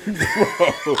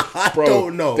 bro,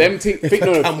 don't know Them if think, a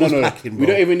no. camel's packing, You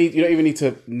bro. don't even need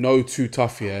to know too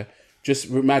tough here. Just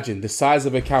imagine the size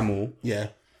of a camel. yeah.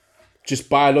 Just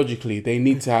biologically, they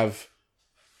need to have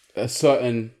a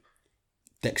certain.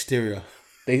 The exterior.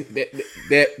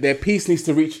 Their piece needs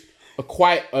to reach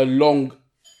quite a long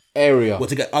area Well,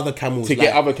 to get other camels. to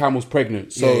get other camels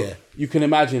pregnant. So Yeah. you can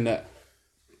imagine that.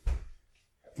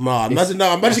 Man,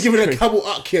 imagine giving a camel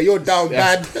up here. You're down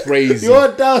That's bad. crazy. You're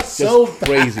down Just so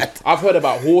crazy. bad. I've heard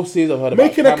about horses. I've heard about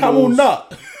Making a camel camels.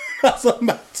 nut. That's a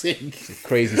mad thing.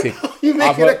 Crazy thing. You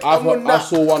making a camel I nap.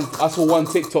 saw one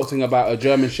TikTok thing about a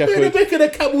German You're Shepherd. making a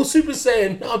camel Super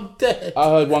Saiyan. I'm dead. I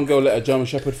heard one girl let a German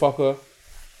Shepherd fuck her.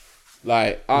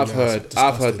 Like I've heard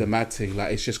disgusting. the mad thing.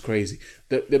 Like it's just crazy.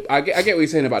 I get what you're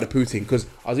saying about the poo thing, because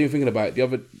I was even thinking about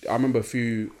it I remember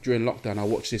during lockdown I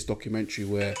watched this documentary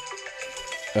where,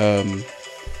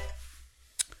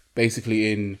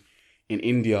 basically in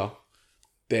India,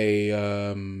 they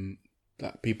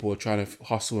like people are trying to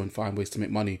hustle and find ways to make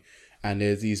money, and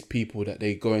there's these people that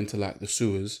they go into like the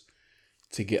sewers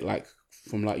to get like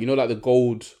from like like the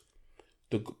gold,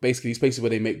 basically these places where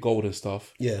they make gold and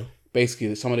stuff. Yeah.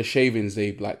 Basically, some of the shavings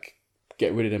they like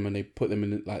get rid of them and they put them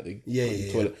in like the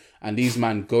toilet. And these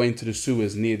man go into the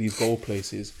sewers near these gold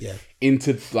places. Yeah.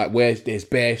 Into like where there's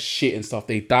bare shit and stuff.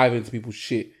 They dive into people's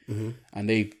shit and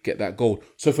they get that gold.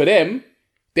 So for them,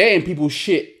 they're in people's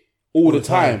shit all the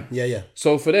time. Yeah.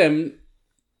 So for them,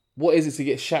 what is it to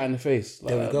get shot in the face?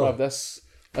 Like, There we go. bruv,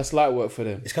 that's light work for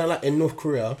them. It's kind of like in North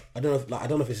Korea. I don't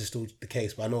know if this is still the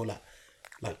case, but I know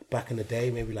like back in the day,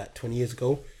 maybe like 20 years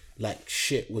ago, like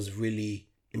shit was really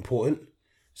important.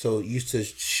 So you used to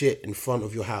shit in front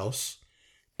of your house,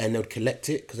 and they would collect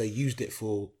it because they used it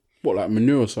for What, like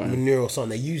manure or something? manure or something.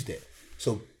 They used it,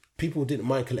 so people didn't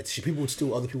mind collecting shit. People would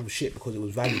steal other people's shit because it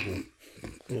was valuable.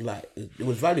 It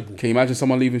was valuable. Can you imagine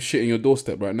someone leaving shit in your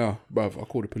doorstep right now? Bruv, I'll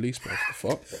call the police, bruv. The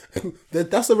fuck?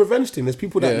 That's a revenge thing. There's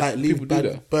people that Yeah, like leave people do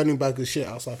that. burning bags of shit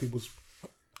outside people's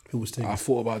things. I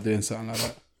thought about doing something like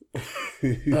that.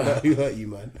 Who hurt you,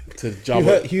 man? To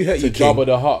Jabba, who hurt to you, King? Jabba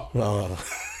the Hutt. Oh,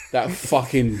 That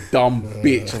fucking dumb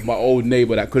bitch of my old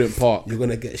neighbour that couldn't park. you're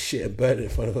gonna get shit and burned in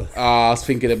front of her. I was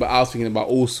thinking about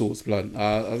all sorts, blood.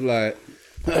 I was like,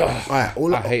 Alright,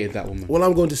 I hated that woman. All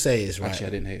I'm going to say is, right, Actually, I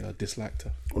didn't hate her. I disliked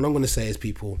her. all I'm going to say is,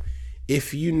 people,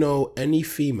 if you know any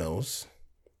females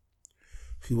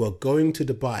who are going to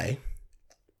Dubai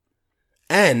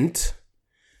and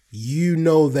you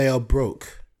know they are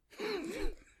broke,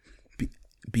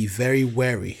 be very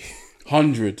wary.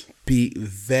 100. Be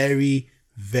very,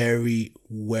 very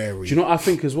wary. Do you know what I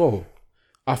think as well?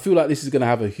 I feel like this is going to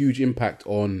have a huge impact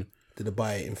on... the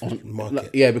Dubai market.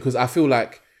 Yeah, because I feel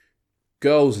like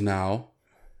girls now,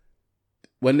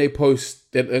 when they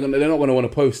post, they're not going to want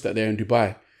to post that they're in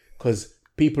Dubai, because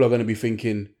people are going to be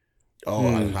thinking,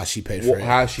 How she paid for it.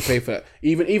 how she paid for that.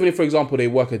 Even if, for example, they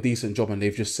work a decent job and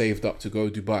they've just saved up to go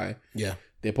Dubai, Yeah.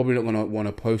 they're probably not going to want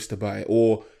to post about it.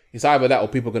 Or it's either that or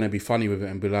people are going to be funny with it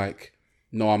and be like,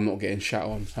 no, I'm not getting shat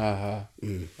on, or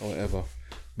whatever.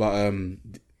 But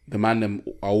the man them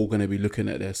are all going to be looking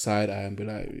at their side eye and be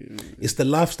like... It's the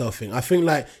lifestyle thing. I think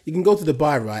like you can go to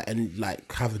Dubai, right, and like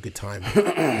have a good time,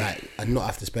 like, and not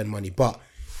have to spend money. But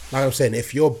like I'm saying,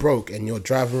 if you're broke and you're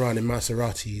driving around in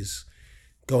Maseratis,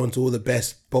 going to all the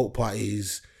best boat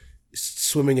parties,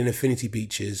 swimming in infinity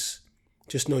beaches,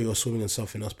 just know you're swimming in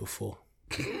something else before.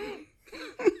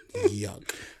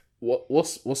 Yuck.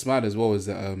 What's mad as well is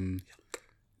that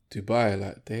Dubai,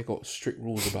 like, they got strict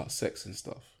rules about sex and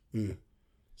stuff.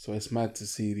 So it's mad to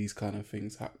see these kind of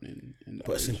things happening.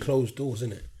 But it's in closed doors,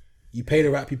 isn't it? You pay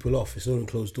the right people off. It's all in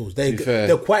closed doors. be fair-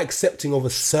 They're quite accepting of a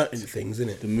certain things, isn't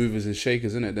it? The movers and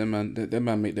shakers, innit? Them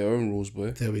man make their own rules,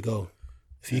 boy. There we go.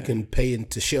 If you can pay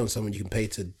to shit on someone, you can pay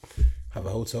to have a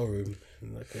hotel room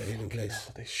in like a hidden place.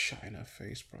 They shut in her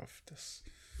face, bruv.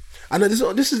 I know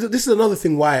this is another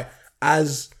thing why,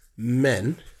 as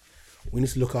men, we need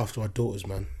to look after our daughters,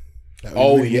 man. Like, we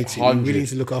really need to, we 100. really need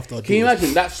to look after our daughters. Can you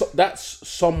imagine that's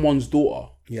someone's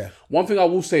daughter? Yeah. One thing I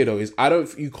will say though is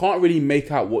you can't really make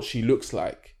out what she looks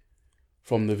like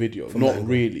from the video. Not angle,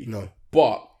 really. no.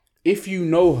 But if you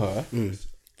know her,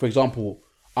 for example,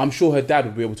 I'm sure her dad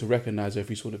would be able to recognize her if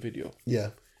he saw the video. Yeah.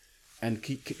 And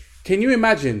can you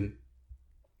imagine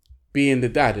being the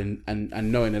dad and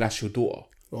knowing that that's your daughter?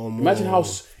 Oh,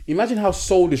 Imagine how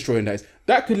soul destroying that is.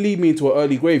 That could lead me into an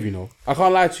early grave, you know. I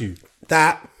can't lie to you.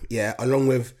 That, yeah, along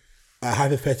with a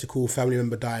hypothetical family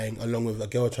member dying, along with a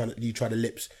girl you try the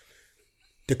lips,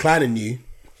 declining you,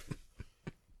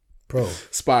 bro.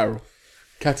 Spiral.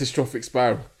 Catastrophic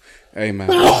spiral. Hey, man.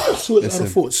 Suicidal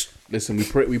thoughts. Listen,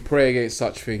 we pray against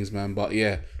such things, man. But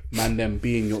yeah, man, them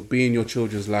be in your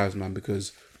children's lives, man.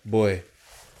 Because, boy,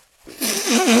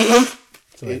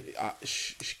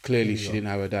 clearly she didn't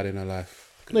have a dad in her life.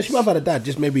 No, she might have had a dad,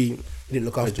 just maybe he didn't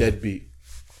look A after her. deadbeat.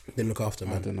 Didn't look after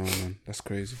her, I man. don't know, man. That's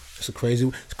crazy. It's crazy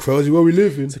world we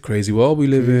live in. It's a crazy world we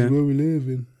live in. Where we live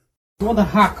in. What the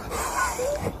heck?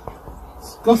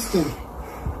 Disgusting.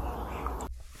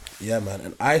 Yeah, man.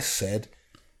 And I said,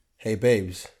 hey,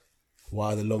 babes,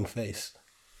 why the long face?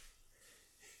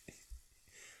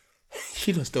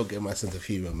 She does still get my sense of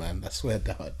humour, man. I swear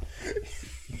down.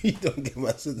 You don't get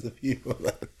my sense of humor,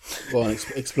 man. Go on,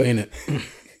 explain it.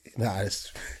 Nah,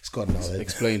 it's gone now.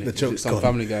 Explain it. The Is it joke's some gone.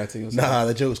 Family Guy thing or something? Nah,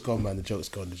 the joke's gone, man. The joke's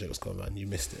gone, man. You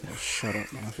missed it. Shut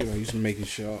up, man. I feel like you're just making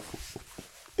shit up.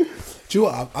 Do you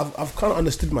know what? I've kind of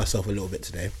understood myself a little bit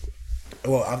today.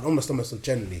 Well, I've understood myself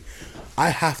generally. I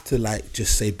have to like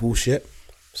just say bullshit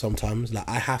sometimes. Like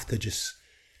I have to just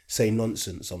say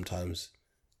nonsense sometimes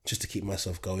just to keep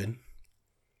myself going.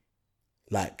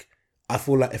 Like I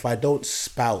feel like if I don't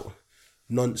spout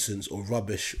nonsense or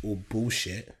rubbish or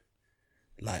bullshit,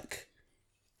 like,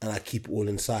 and I keep it all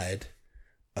inside,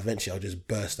 eventually I'll just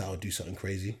burst out and do something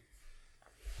crazy.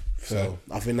 So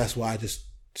I think that's why I just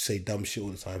say dumb shit all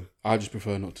the time. I just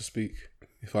prefer not to speak.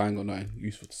 If I ain't got nothing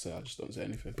useful to say, I just don't say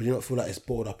anything. But you don't feel like it's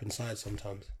bored up inside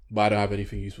sometimes? But I don't have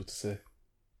anything useful to say.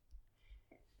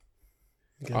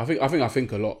 Okay. I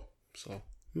think a lot. So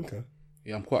Okay.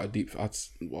 yeah, I'm quite a deep. I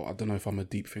don't know if I'm a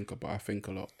deep thinker, but I think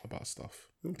a lot about stuff.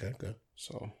 Okay.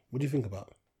 So What do you think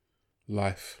about?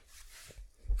 life,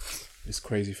 this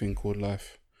crazy thing called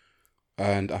life,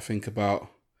 and I think about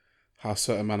how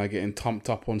certain men are getting tumped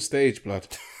up on stage, blood.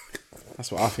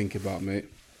 That's what I think about, mate.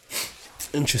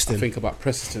 Interesting. I think about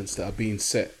precedents that are being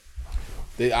set.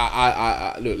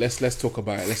 Look, let's talk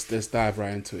about it. Let's dive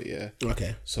right into it. Yeah.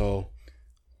 Okay. So,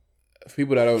 for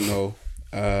people that don't know,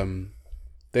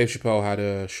 Dave Chappelle had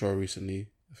a show recently.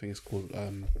 I think it's called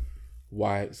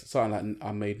Why, something like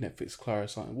I Made Netflix Cry or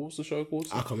something. What was the show called?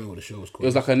 I can't remember what the show was called. It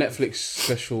was like a Netflix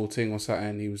special thing or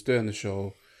something. He was doing the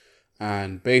show,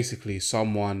 and basically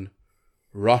someone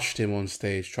rushed him on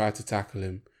stage, tried to tackle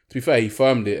him. To be fair, he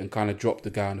firmed it and kind of dropped the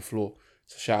guy on the floor.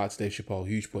 So shout out to Dave Chappelle.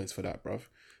 Huge points for that, bruv.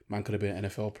 Man could have been an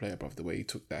NFL player, bruv, the way he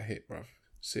took that hit, bruv.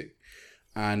 Sick.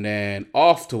 And then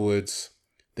afterwards,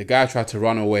 the guy tried to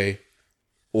run away,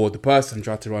 or the person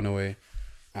tried to run away,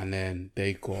 and then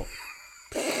they got...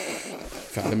 In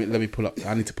fact, let me pull up.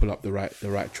 I need to pull up the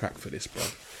right track for this,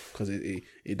 bruv, because it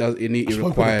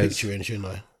requires... Put a picture in, shouldn't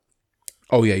I?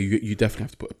 Oh yeah, you definitely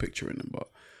have to put a picture in them, but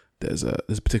there's a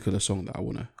particular song that I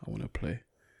wanna play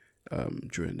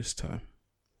during this time.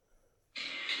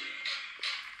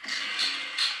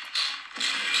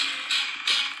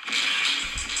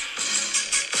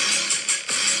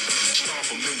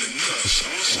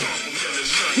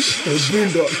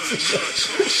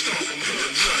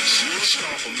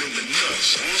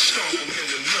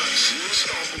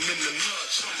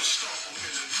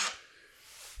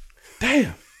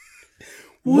 Damn.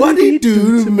 What did he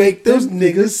do to make those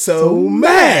niggas so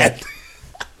mad?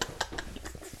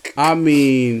 I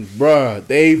mean, bruh,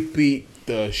 they beat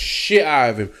the shit out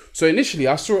of him. So initially,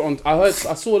 I saw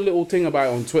a little thing about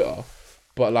it on Twitter,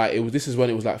 but like this is when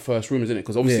it was like first rumors, isn't it?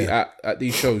 Because obviously at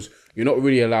these shows, you're not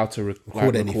really allowed to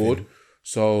record. Anything.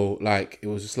 So like it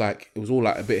was all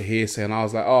like a bit of hearsay, and I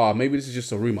was like, oh, maybe this is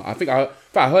just a rumor. I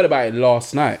heard about it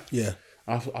last night. Yeah.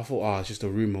 I thought, it's just a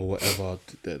rumor or whatever.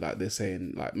 Like they're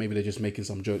saying, like maybe they're just making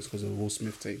some jokes because of the Will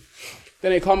Smith thing.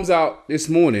 Then it comes out this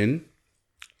morning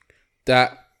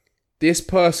that this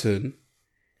person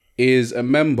is a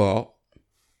member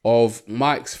of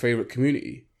Mike's favorite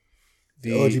community,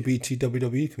 The LGBT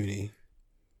WWE community.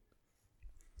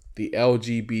 The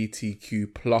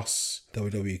LGBTQ plus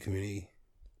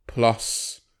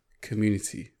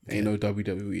community. Ain't no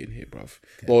WWE in here, bruv.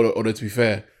 Okay. Although to be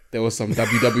fair, there was some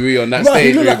WWE on that stage.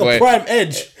 He looked like a prime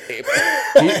edge.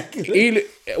 He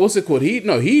what's it called? He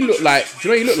looked like. Do you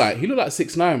know what he looked like? He looked like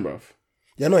 6'9", bruv.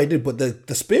 Yeah, no, he did, but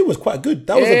the spear was quite good.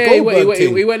 That was a Goldberg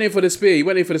thing. He went in for the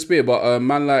spear. But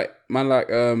man like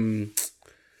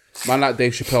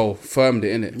Dave Chappelle firmed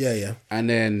it, innit? Yeah. And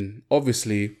then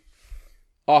obviously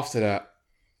after that,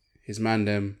 his man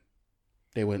them,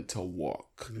 they went to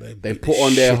work. They put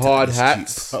on their hard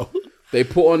hats. They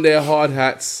put on their hard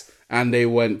hats and they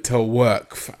went to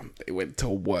work, fam. They went to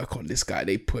work on this guy.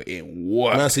 They put in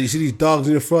work. Man, so you see these dogs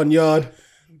in the front yard?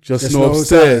 Just know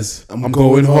upstairs. I'm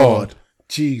going hard.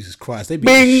 Jesus Christ. They beat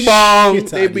Bing bong.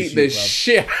 They beat the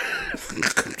shit.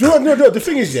 No. The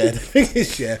thing is,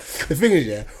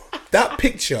 that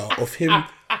picture of him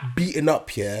beaten up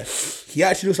here, he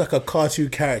actually looks like a cartoon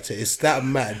character. It's that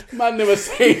mad. Man never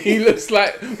say he looks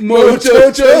like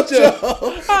Mojo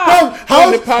Jojo.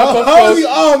 How is your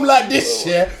arm like this,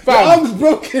 yeah? Your arm's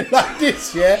broken like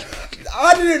this, yeah?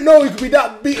 I didn't know he could be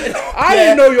that beaten up. I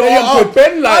didn't know your arm could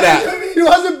bend like that. He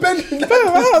wasn't bending like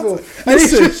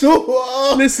this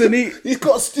before. Listen,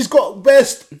 he's got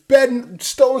bent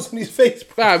stones in his face.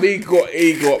 Fam, he got,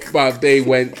 bruv,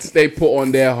 they put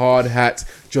on their hard hats.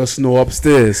 Just know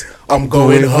upstairs, I'm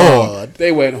going hard.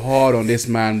 They went hard on this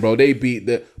man, bro. They beat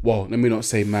let me not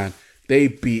say man. They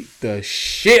beat the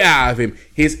shit out of him.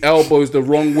 His elbow's the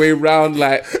wrong way round.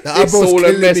 Like, it's elbow's all a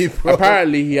killing mess. me, bro.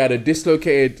 Apparently, he had a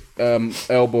dislocated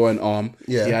elbow and arm.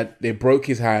 Yeah. They broke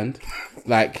his hand.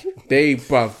 Like, they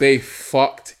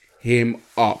fucked him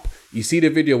up. You see the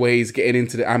video where he's getting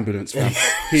into the ambulance, fam.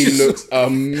 He looks a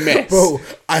mess. Bro,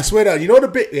 I swear down. You know the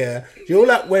bit, yeah? You know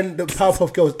like when the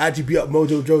Powerpuff Girls actually beat up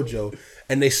Mojo Jojo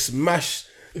and they smash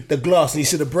the glass and you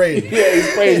see the brain? Yeah,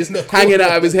 his brain is hanging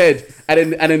out of his head,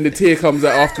 and then the tear comes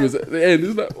out afterwards at the end.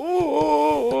 It's like,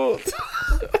 oh.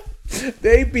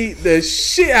 They beat the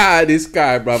shit out of this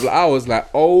guy, bruv. Like, I was like,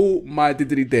 oh my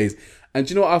diddly days. And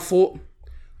do you know what I thought?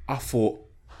 I thought,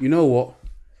 you know what?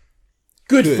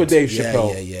 Good for Dave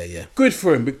Chappelle. Yeah. Good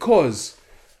for him, because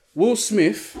Will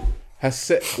Smith has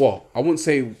set, well, I wouldn't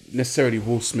say necessarily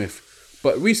Will Smith,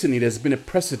 but recently there's been a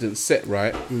precedent set,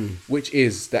 right? Which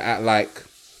is that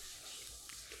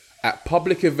at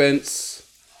public events,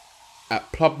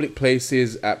 at public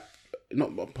places,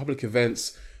 not public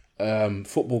events,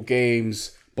 football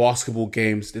games, basketball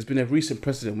games, there's been a recent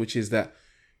precedent which is that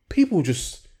people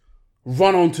just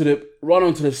run onto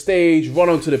the stage, run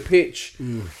onto the pitch,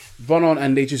 run on,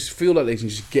 and they just feel like they can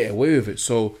just get away with it.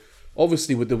 So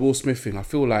obviously with the Will Smith thing, I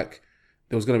feel like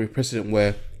there was going to be a precedent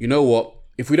where, you know what,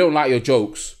 if we don't like your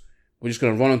jokes, we're just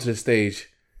going to run onto the stage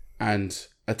and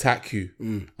attack you.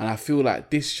 And I feel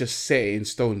like this just set it in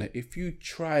stone that if you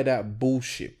try that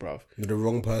bullshit, bruv, You're the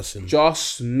wrong person.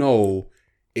 just know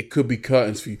it could be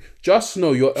curtains for you. Just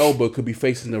know your elbow could be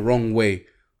facing the wrong way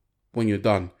when you're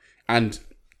done. And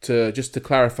to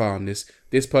clarify on this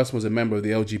person was a member of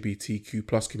the LGBTQ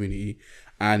plus community,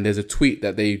 and there's a tweet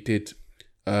that they did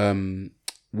when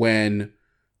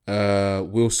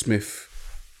Will Smith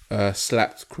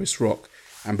slapped Chris Rock,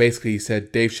 and basically he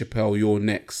said, Dave Chappelle, you're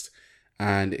next.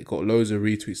 And it got loads of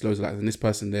retweets, loads of likes. And this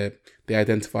person there, they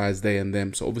identify as they and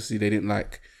them. So obviously they didn't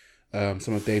like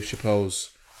some of Dave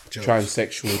Chappelle's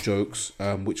transsexual jokes,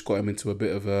 which got him into a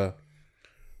bit of a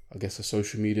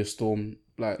social media storm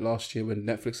like last year with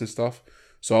Netflix and stuff.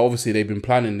 So obviously they've been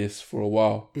planning this for a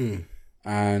while.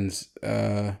 And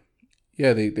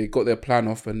they got their plan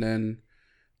off, and then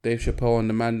Dave Chappelle and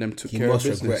the man them took care of business. He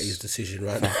must regret his decision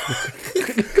right now.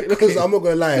 Because I'm not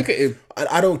going to lie. Look at him.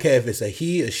 I don't care if it's a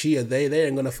he, a she, or they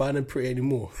ain't going to find him pretty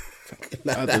anymore.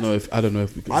 I don't know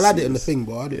if we can. I'll add it in the thing,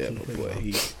 bro.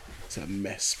 It's a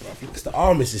mess, bro. The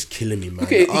arm is just killing me, man.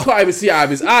 You can't even see it out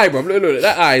of his eye, bro. Look,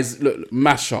 that eye is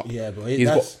mash up. Yeah, bro. He's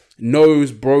got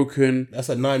nose broken. That's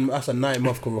a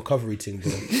 9-month recovery thing,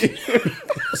 bro.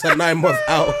 It's a 9-month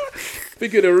out.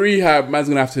 Think of the rehab man's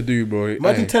gonna have to do, bro.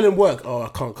 Imagine telling work, I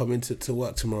can't come into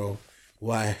work tomorrow.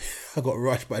 Why? I got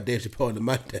rushed by Dave Chappelle and the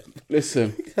man then.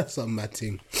 Listen, that's a mad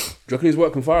thing. Do you reckon his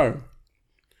work can fire him?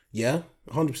 Yeah,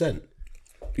 100%.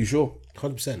 You sure?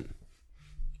 100%.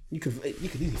 You could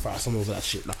easily fire someone with that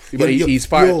shit. Like, but he's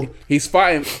fighting. He's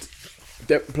fighting.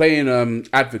 They're playing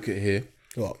advocate here.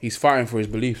 What? He's fighting for his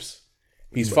beliefs.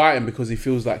 He's fighting because he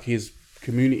feels like his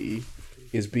community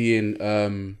is being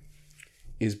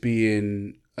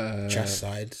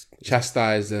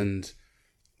chastised and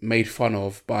made fun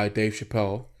of by Dave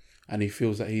Chappelle, and he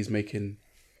feels that he's making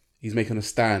a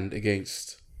stand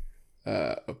against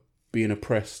being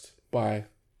oppressed by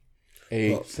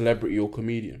a celebrity or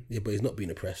comedian. Yeah, but he's not being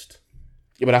oppressed.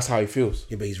 Yeah, but that's how he feels.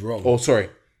 Yeah, but he's wrong. Oh, sorry.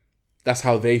 That's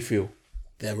how they feel.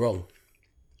 They're wrong.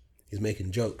 He's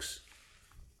making jokes.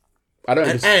 I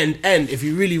don't and if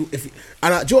you really do you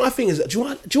know what I think is, do you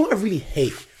know what I really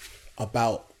hate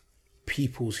about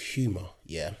people's humour,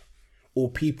 yeah, or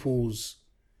people's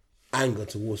anger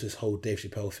towards this whole Dave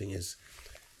Chappelle thing is,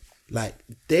 like,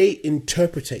 they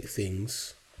interpretate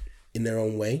things in their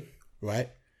own way, right?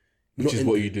 Which is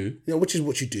what you do. Which is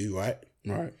what you do, right?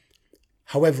 Right.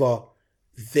 However,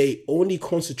 they only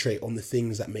concentrate on the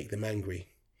things that make them angry.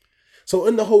 So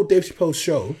in the whole Dave Chappelle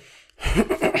show,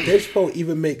 Dave Chappelle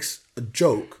even makes a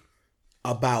joke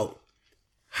about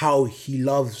how he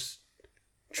loves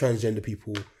transgender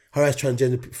people, how he has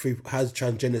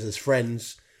transgenders as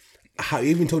friends. How he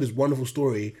even told this wonderful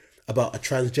story about a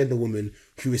transgender woman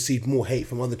who received more hate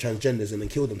from other transgenders and then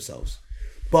killed themselves.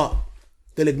 But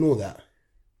they'll ignore that.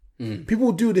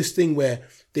 People do this thing where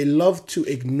they love to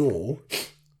ignore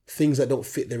things that don't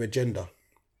fit their agenda.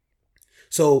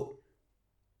 So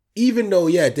even though,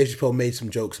 Dave Chappelle made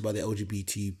some jokes about the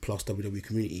LGBT plus WWE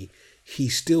community, he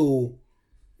still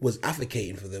was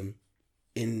advocating for them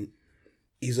in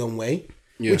his own way,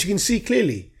 which you can see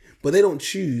clearly. But they don't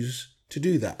choose to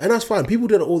do that. And that's fine. People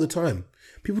do that all the time.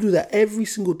 People do that every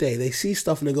single day. They see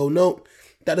stuff and they go, no,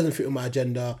 that doesn't fit with my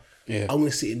agenda. Yeah. I'm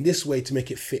going to see it in this way to make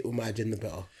it fit with my agenda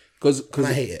better. Because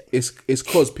I hate it. It's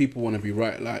because people want to be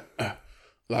right. Like,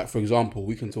 like for example,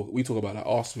 we talk about like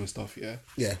Arsenal and stuff, yeah?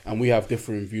 Yeah. And we have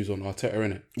different views on Arteta,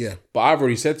 innit? Yeah. But I've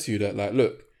already said to you that, like,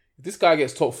 look, if this guy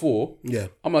gets top 4, Yeah.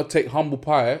 I'm going to take humble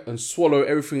pie and swallow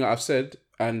everything that I've said,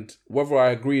 and whether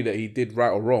I agree that he did right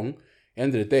or wrong, at the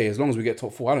end of the day, as long as we get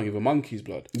top 4, I don't give a monkey's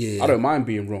blood. Yeah. I don't mind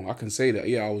being wrong. I can say that,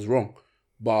 yeah, I was wrong.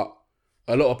 But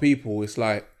a lot of people, it's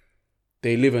like,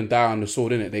 they live and die on the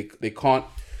sword, innit? They can't...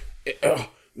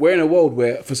 we're in a world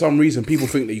where, for some reason, people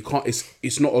think that you can't...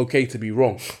 It's not okay to be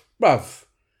wrong. Bruv,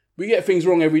 we get things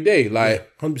wrong every day.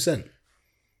 Like, 100%.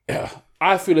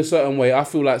 I feel a certain way. I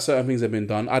feel like certain things have been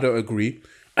done. I don't agree.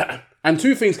 And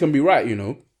 2 things can be right, you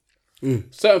know.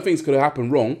 Certain things could have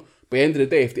happened wrong, but at the end of the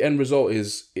day, if the end result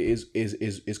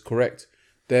is correct,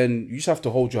 then you just have to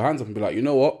hold your hands up and be like, you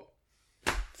know what?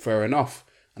 Fair enough.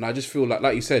 And I just feel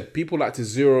like you said, people like to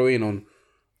zero in on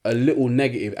a little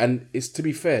negative. And it's, to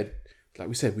be fair, like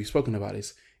we said, we've spoken about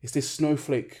this. It's this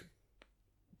snowflake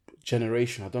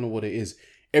generation. I don't know what it is.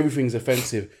 Everything's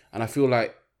offensive. And I feel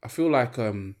like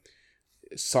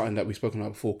it's something that we've spoken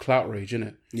about before, clout rage,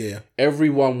 innit? Yeah.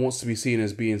 Everyone wants to be seen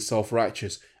as being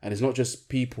self-righteous. And it's not just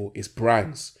people, it's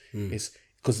brands. It's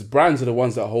because brands are the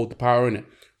ones that hold the power in it.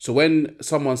 So when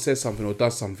someone says something or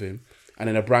does something, and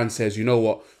then a brand says, you know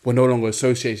what, we're no longer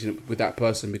associating with that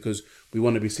person because we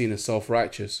want to be seen as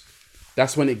self-righteous,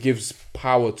 that's when it gives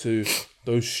power to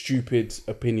those stupid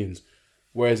opinions.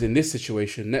 Whereas in this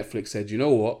situation, Netflix said, you know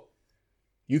what,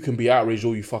 you can be outraged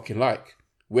all you fucking like.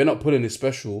 We're not putting this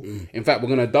special. In fact, we're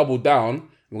going to double down.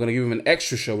 We're going to give him an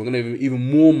extra show. We're going to give him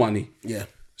even more money. Yeah.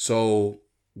 So,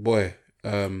 boy,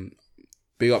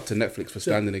 big up to Netflix for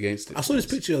standing against it. I saw this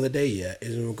picture the other day, yeah,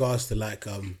 is in regards to like,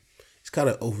 it's kind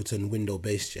of Overton window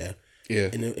based, yeah. Yeah.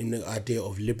 In the idea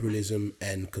of liberalism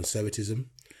and conservatism.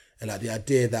 And like the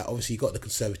idea that obviously you got the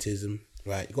conservatism,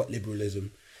 right? You got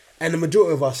liberalism. And the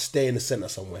majority of us stay in the centre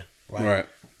somewhere, right? Right.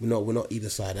 We're not either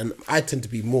side. And I tend to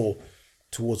be more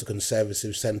towards the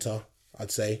conservative centre,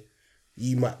 I'd say.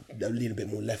 You might lean a bit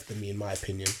more left than me, in my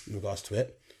opinion, in regards to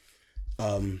it.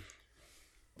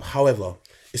 However,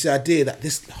 it's the idea that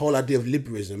this whole idea of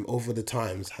liberalism over the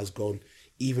times has gone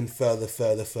even further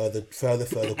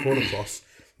corner across,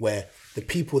 where the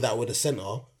people that were the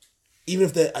centre, even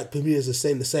if their opinions are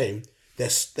the same,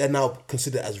 they're now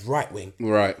considered as right wing,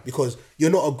 Right. Because you're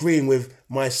not agreeing with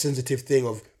my sensitive thing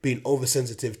of being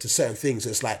oversensitive to certain things.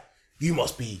 It's like you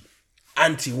must be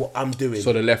anti what I'm doing.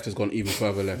 So the left has gone even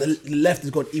further left. The left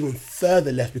has gone even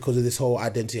further left because of this whole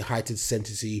identity heightened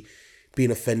sensitivity,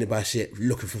 being offended by shit,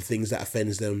 looking for things that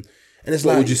offends them, and it's But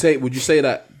like, would you say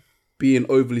that being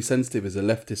overly sensitive is a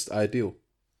leftist ideal?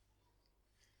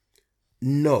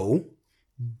 no,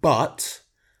 but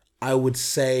I would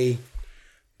say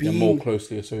They're more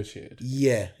closely associated.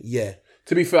 yeah.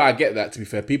 To be fair, I get that. To be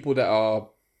fair, people that are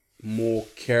more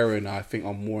caring, I think,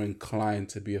 are more inclined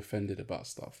to be offended about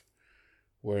stuff.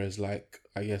 Whereas, like,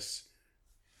 I guess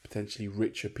potentially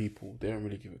richer people, they don't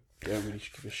really give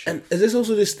a shit. And there's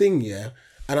also this thing, yeah,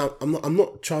 and I'm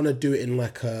not trying to do it in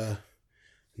like a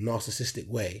narcissistic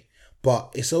way,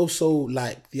 but it's also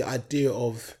like the idea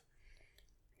of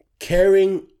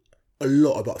caring a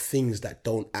lot about things that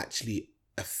don't actually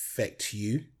affect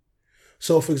you.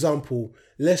 So, for example,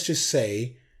 let's just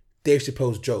say Dave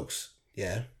Chappelle's jokes,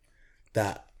 yeah,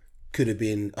 that could have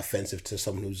been offensive to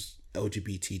someone who's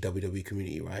LGBT, WWE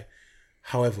community, right?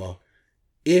 However,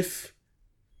 if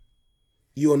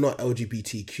you're not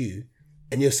LGBTQ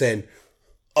and you're saying,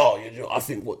 oh, you know, I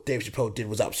think what Dave Chappelle did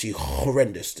was absolutely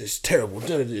horrendous, it's terrible,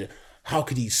 how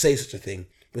could he say such a thing?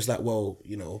 But it's like, well,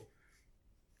 you know,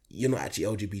 you're not actually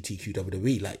LGBTQ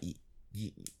WWE, like,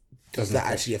 does that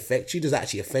actually affect you? Does that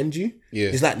actually offend you? Yeah.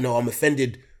 It's like, no, I'm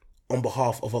offended on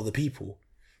behalf of other people.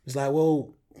 It's like,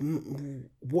 well,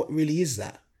 what really is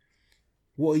that?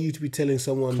 What are you to be telling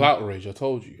someone? Clout rage, I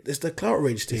told you. It's the clout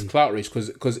rage thing. It's clout rage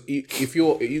because if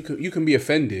you can be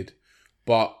offended,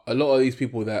 but a lot of these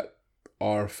people that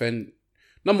are offended,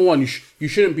 number one, you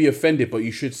shouldn't be offended, but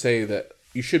you should say that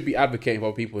you should be advocating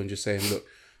for people and just saying, look,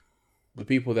 the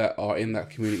people that are in that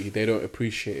community, they don't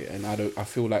appreciate it, and I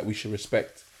feel like we should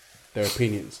respect their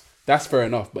opinions. That's fair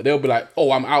enough, but they'll be like,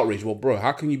 oh, I'm outraged. Well, bro,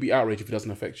 how can you be outraged if it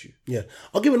doesn't affect you? Yeah.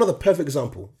 I'll give another perfect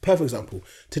example.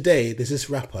 Today, there's this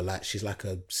rapper, like, she's like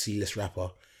a C-list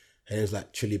rapper. Her name's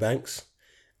like Trilly Banks.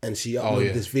 And she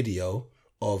uploaded this video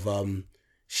of,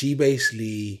 she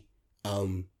basically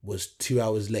was 2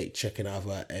 hours late checking out of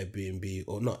her Airbnb,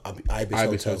 or not,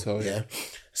 Ibis Hotel. Yeah.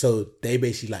 So they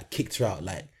basically like kicked her out,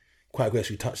 like quite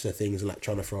aggressively touched her things and like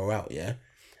trying to throw her out, yeah.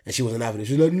 And she wasn't having it.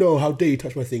 She was like, no, how dare you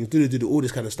touch my things? Do all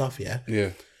this kind of stuff, yeah? Yeah.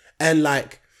 And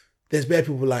like, there's bare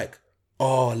people like,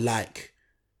 oh, like,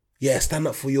 yeah, stand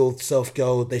up for yourself,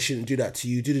 girl. They shouldn't do that to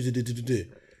you. Do.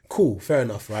 cool, fair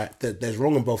enough, right? There's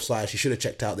wrong on both sides. She should have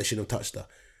checked out. They shouldn't have touched her.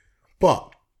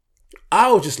 But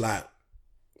I was just like,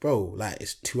 bro, like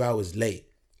it's 2 hours late.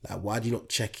 Like, why do you not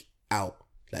check out?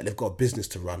 Like, they've got a business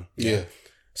to run. Yeah.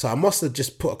 So I must have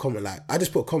just put a comment I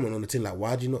just put a comment on the thing like,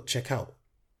 why do you not check out?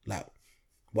 Like,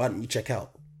 why don't you check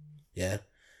out? Yeah.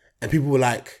 And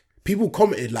people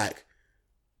commented like,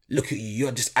 look at you,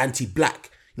 you're just anti-black.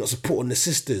 You're not supporting the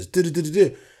sisters.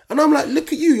 And I'm like,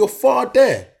 look at you, you're far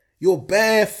there. You're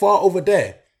bare far over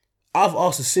there. I've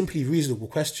asked a simply reasonable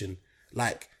question.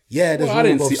 Like, yeah, there's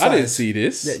wrong on both sides. I didn't see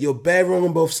this. Yeah, you're bare wrong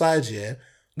on both sides, yeah.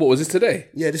 What was this today?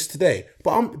 Yeah, this is today.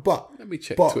 But Let me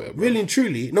check but Twitter, bro. really and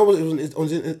truly, no, it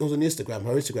was on Instagram,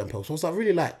 her Instagram post. I was like,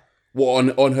 really like,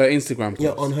 What, on her Instagram post?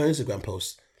 yeah, on her Instagram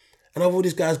post. And I've all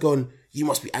these guys going, you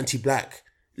must be anti-black.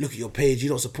 Look at your page. You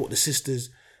don't support the sisters.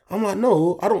 I'm like,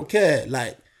 no, I don't care.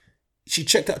 Like, she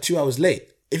checked out 2 hours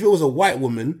late. If it was a white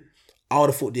woman, I would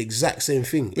have thought the exact same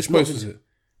thing. Which post was it?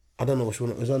 I don't know which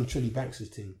one. It was on Trilly Banks'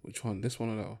 thing. Which one? This one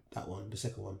or that one? That one. The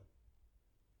second one.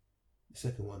 The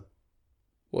second one.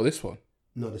 Well, this one.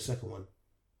 No, the second one.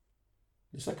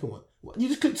 The second one. What? You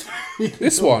just clicked.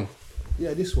 This one.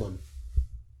 Yeah, this one.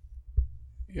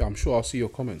 Yeah, I'm sure I'll see your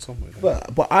comment somewhere.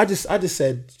 But I just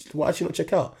said, why did you not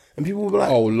check out? And people were like,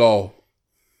 Oh, lol.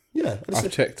 yeah. I just I've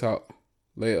said, checked out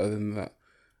later than that,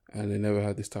 and they never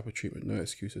had this type of treatment. No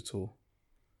excuse at all.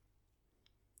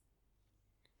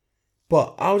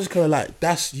 but I was just kind of like,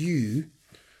 that's you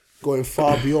going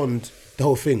far beyond the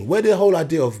whole thing. Where did the whole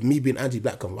idea of me being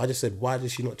anti-black come from? I just said, why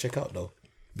did she not check out though?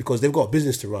 Because they've got a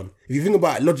business to run. If you think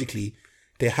about it logically,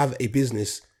 they have a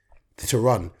business to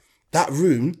run. That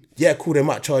room, yeah, cool, they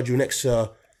might charge you an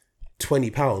extra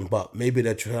 £20, but maybe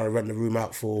they're trying to rent the room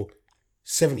out for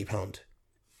 £70.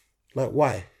 Like,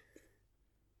 why?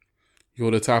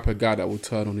 You're the type of guy that will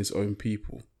turn on his own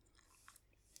people.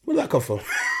 Where did that come from?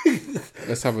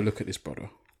 Let's have a look at this, brother.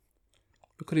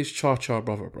 Look at this cha-cha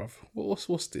brother, bruv.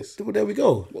 What's this? Well, there we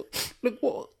go.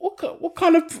 What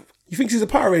kind of... You think he's a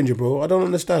Power Ranger, bro? I don't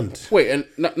understand. Wait, and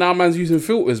now man's using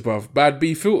filters, bruv. Bad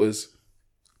B filters.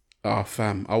 Ah,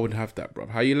 fam, I wouldn't have that, bruv.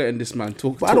 How you letting this man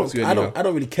talk But to you anyhow? I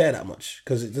don't really care that much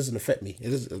because it doesn't affect me.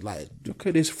 It doesn't like Look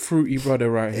at this fruity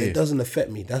brother right here. it doesn't affect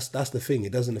me. That's the thing.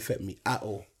 It doesn't affect me at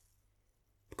all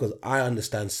because I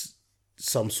understand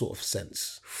some sort of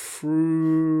sense.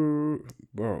 Bro.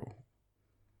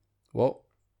 What?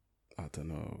 I don't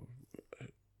know,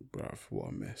 bruv. What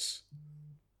a mess.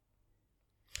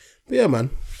 But yeah, man.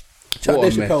 Shout out What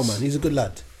a Dave Chappelle, mess. man. He's a good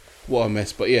lad. What a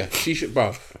mess. But yeah, she should,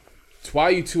 bruv. Why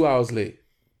are you 2 hours late?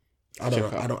 I don't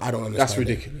understand. That's it.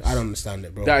 ridiculous. I don't understand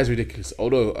it, bro. That is ridiculous.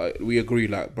 Although we agree,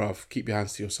 like, bruv, keep your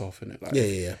hands to yourself in it. Like,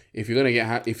 Yeah. If you're gonna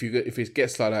get, if it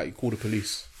gets like that, you call the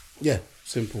police. Yeah.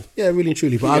 Simple. Yeah, really and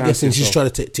truly. But your I'm hands to guessing she's yourself.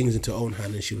 trying to take things into her own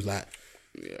hand and she was like,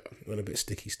 Yeah. went a bit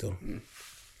sticky still.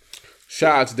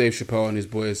 Shout out to Dave Chappelle and his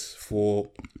boys for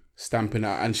stamping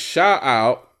out, and shout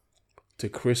out to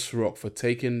Chris Rock for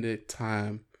taking the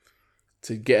time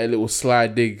to get a little sly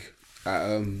dig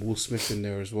at Will Smith in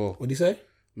there as well. What'd he say?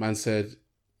 Man said,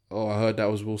 "Oh, I heard that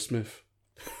was Will Smith."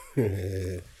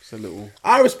 It's a little.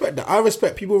 I respect that. I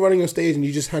respect people running on stage and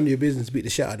you just handle your business, beat the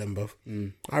shit out of them,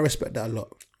 bruv. I respect that a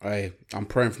lot. I'm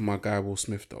praying for my guy Will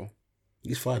Smith though.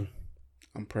 He's fine.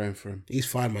 I'm praying for him. He's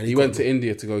fine, man. He went to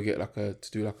India to go get to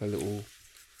do a little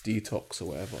detox or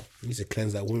whatever. He needs to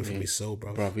cleanse that woman from his soul,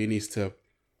 bruv. Bruv, he needs to.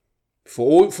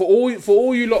 For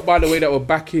all you lot, by the way, that were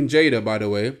backing Jada, by the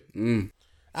way.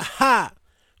 Aha!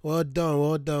 Well done.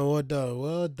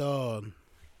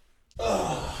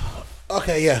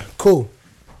 Okay, yeah, cool.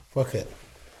 Fuck it.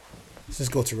 Let's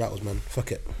just go to rattles, man.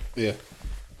 Fuck it. Yeah.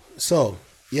 So,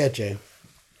 yeah, Jay.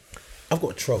 I've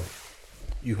got a troll.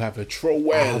 You have a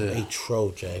troll. I have a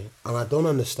troll, Jay. And I don't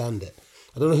understand it.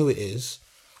 I don't know who it is.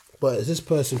 But it's this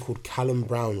person called Callum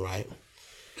Brown, right?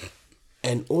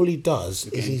 And all he does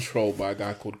is He's trolled by a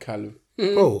guy called Callum.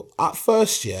 Bro, at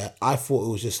first, yeah, I thought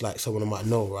it was just like someone I might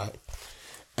know, right?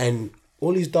 And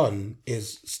all he's done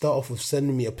is start off with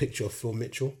sending me a picture of Phil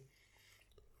Mitchell.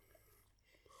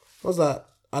 I was like,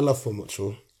 I love Phil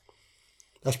Mitchell.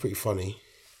 That's pretty funny,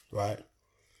 right?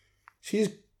 She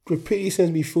just repeatedly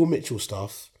sends me Phil Mitchell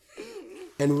stuff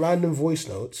and random voice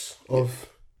notes of...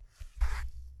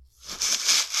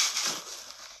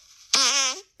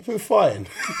 I've been fine.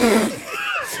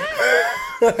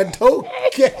 I don't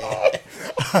get it.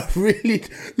 I really...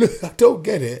 Look, I don't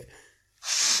get it.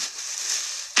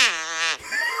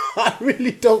 I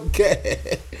really don't get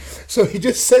it. So he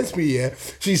just sends me, yeah.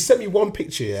 She sent me one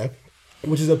picture, yeah,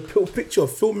 which is a picture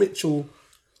of Phil Mitchell,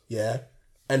 yeah,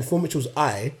 and Phil Mitchell's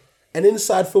eye. And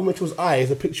inside Phil Mitchell's eye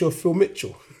is a picture of Phil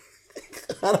Mitchell.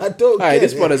 And I don't Hey, get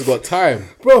this it. brother's got time.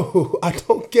 Bro, I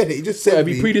don't get it. He just said Have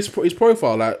you pre his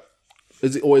profile? Like,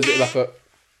 is it like a?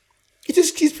 he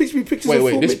just keeps me pictures of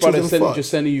Wait. Phil This Mitchell brother and just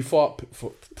farts. sending you fart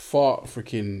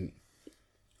freaking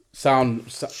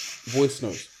voice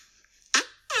notes.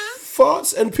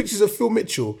 Farts and pictures of Phil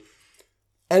Mitchell.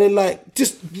 And then like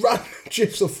just random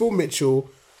gifs of Phil Mitchell.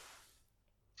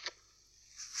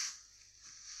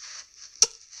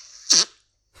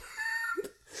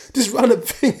 Just random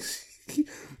things.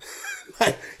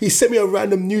 Like he sent me a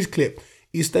random news clip.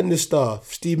 EastEnders star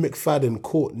Steve McFadden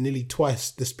caught nearly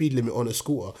twice the speed limit on a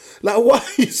scooter. Like, why are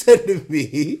you sending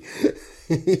me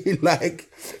like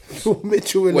Phil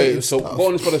Mitchell related Wait, so stuff? go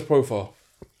on this brother's profile.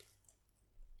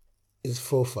 His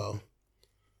profile.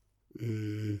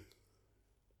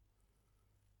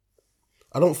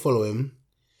 I don't follow him.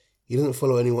 He doesn't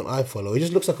follow anyone I follow. He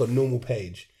just looks like a normal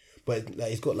page, but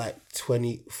like he's got like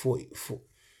 20, 40,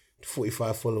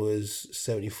 45 followers,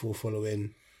 74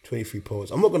 following. 23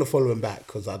 posts. I'm not going to follow him back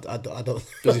because I don't.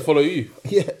 Does he follow you?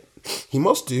 Yeah, he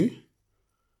must do.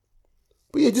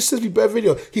 But yeah, just sends me better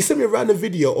video. He sent me a random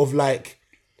video of like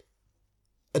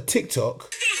a TikTok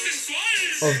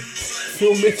of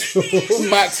Phil Mitchell.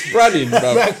 Max Branning,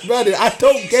 bro. Max Branning. I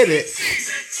don't get it.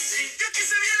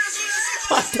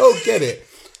 I don't get it.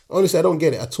 Honestly, I don't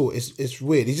get it at all. It's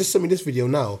weird. He just sent me this video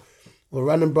now of a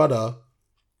random brother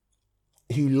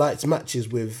who lights matches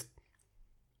with.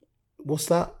 What's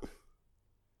that?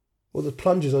 Well, the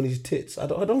plungers on his tits. I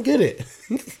don't get it.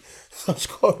 I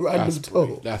just got a random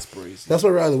toe. That's crazy. That's my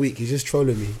round of the week. He's just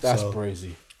trolling me. That's so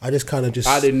crazy. I just kind of just.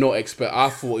 I did not expect. I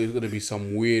thought it was gonna be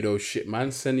some weirdo shit,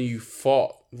 man. Sending you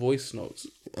fart voice notes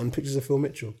and pictures of Phil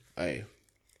Mitchell. Hey,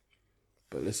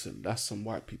 but listen, that's some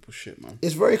white people shit, man.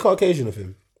 It's very Caucasian of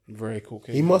him. Very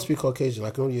Caucasian. He must be Caucasian. I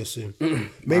can only assume.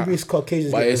 Maybe it's Caucasian.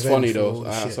 But it's funny though,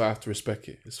 so I have to respect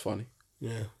it. It's funny.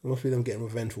 Yeah, it must be them getting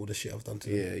revenge for all the shit I've done to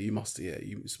them. Yeah, you must. Yeah,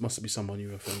 it must be someone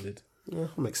you offended. Yeah,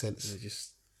 that makes sense. They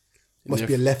just Must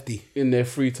be a lefty. in their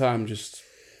free time, just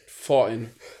farting.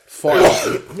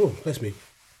 Oh, bless me.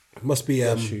 Must be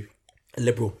a you.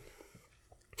 liberal.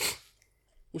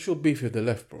 What's your beef with the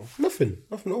left, bro? Nothing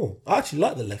at all. I actually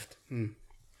like the left. They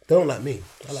don't like me.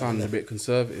 I like Sounds the a left. bit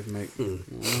conservative, mate.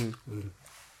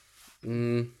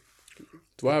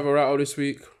 Do I have a rattle this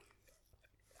week?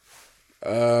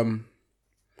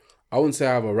 I wouldn't say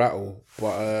I have a rattle,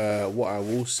 but what I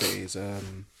will say is I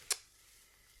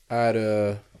had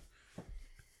a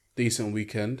decent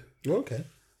weekend. Okay.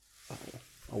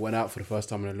 I went out for the first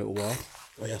time in a little while.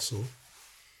 Oh, yeah, so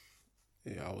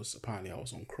Yeah, I was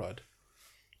on crud.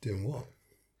 doing what?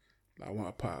 I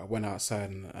went outside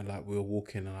and like we were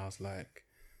walking and I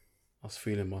was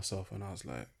feeling myself and I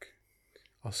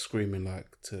was screaming like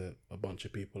to a bunch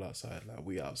of people outside, like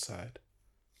we outside.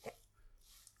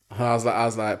 And I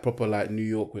was like proper like New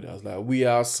York with it. I was like, we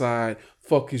outside.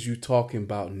 Fuck is you talking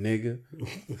about, nigga?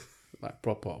 Like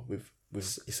proper with. You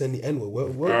send the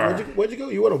N-word. Where'd you go?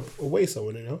 You went away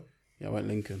somewhere, you know? Yeah, I went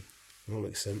Lincoln. That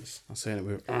makes sense. I'm saying it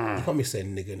with You can't be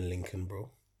saying nigga in Lincoln, bro.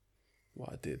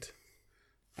 what I did.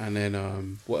 And then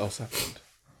what else happened?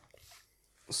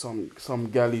 Some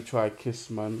galley tried kiss,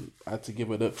 man. I had to give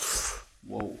her the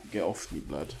whoa, get off me,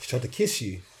 blood. She tried to kiss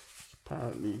you.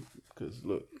 Apparently, because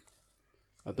look,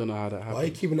 I don't know how that happened. Why are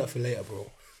you keeping that for later, bro?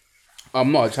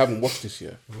 I'm not. I just haven't washed this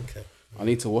yet. Okay. I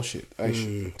need to wash it.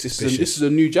 Actually, this suspicious. is a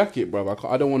new jacket, bro.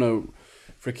 I don't want to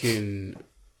freaking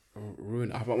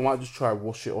ruin it. I might just try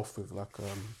wash it off with like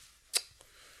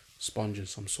sponge and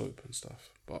some soap and stuff.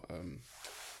 But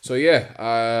so yeah,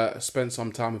 I spent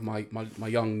some time with my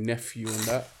young nephew and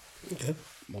that. Okay.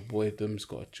 My boy Dum's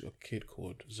got a kid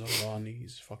called Zolani.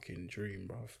 He's a fucking dream,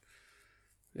 bruv.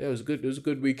 Yeah, it was good. It was a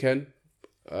good weekend.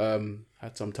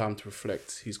 Had some time to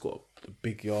reflect. He's got a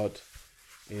big yard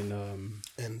in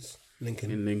Ends.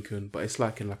 Lincoln. in Lincoln, but it's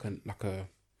like in like a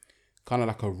kind of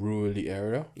like a rurally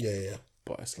area. Yeah.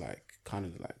 But it's like kind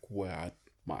of like where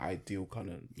my ideal kind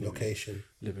of Location.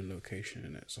 living location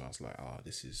in it. So I was like,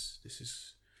 this is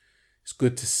it's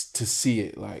good to see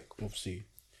it, like obviously.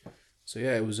 So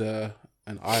yeah, it was an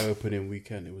eye-opening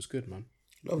weekend. It was good, man.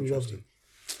 Lovely.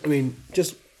 I mean,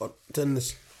 just turn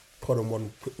this pod on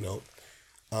one quick note.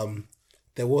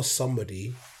 There was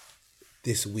somebody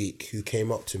this week who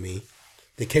came up to me.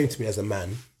 They came to me as a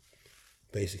man,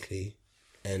 basically,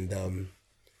 and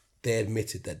they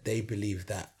admitted that they believe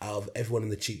that out of everyone in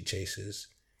the Cheek Chasers,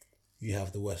 you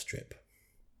have the worst drip.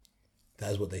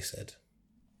 That is what they said.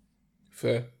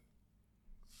 Fair.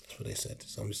 That's what they said.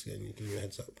 So I'm just going to give you a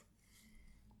heads up.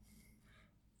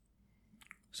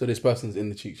 So this person's in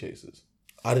the Cheek Chasers.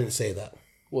 I didn't say that.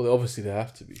 Well, obviously they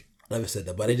have to be. never said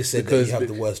that, but they just said Because that you have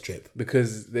the worst drip.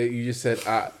 Because you just said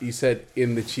you said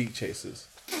in the cheek chasers,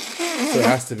 so it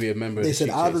has to be a member. They of the said,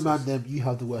 cheek out of chasers. the man, them, you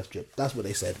have the worst drip. That's what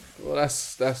they said. Well,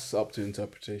 that's up to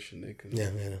interpretation. They can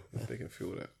they can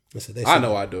feel that. Listen, they I said know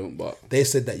that. I don't, but They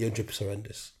said that your drip is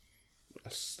horrendous.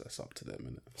 that's up to them,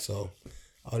 innit? So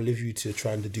I'll leave you to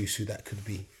try and deduce who that could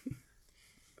be.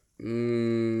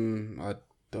 I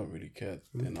don't really care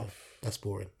enough. That's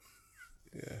boring.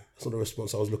 Yeah. That's not the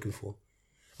response I was looking for.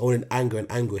 I wanted anger and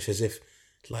anguish, as if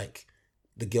like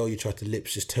the girl you tried to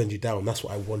lips just turned you down. That's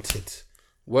what I wanted.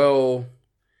 Well,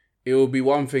 it would be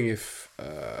one thing if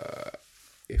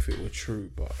it were true,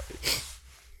 but it's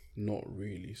not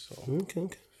really. So Okay.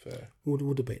 fair.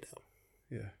 We'll debate that.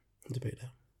 Yeah. We'll debate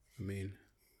that. I mean,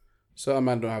 certain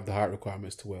men don't have the height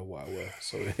requirements to wear what I wear,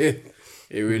 so it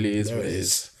really is There what it it is.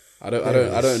 is. I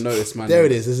don't notice man. There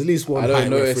it is. There's at least one. I don't height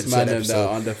notice reference man in that episode.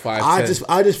 are under 5'10".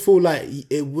 I just feel like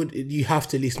it would. You have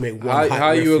to at least make one.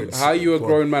 How you reference. a Go on.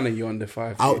 grown man and you under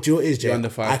 5'10"? Do you know what it is, Jay? You're under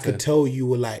I 5'10". could tell you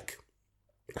were like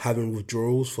having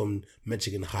withdrawals from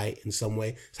mentioning height in some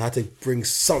way. So I had to bring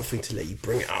something to let you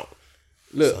bring it out.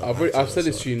 Look, So, I've said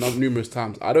this to you numerous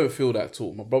times. I don't feel that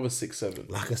tall. My brother's 6'7".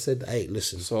 Like I said, hey,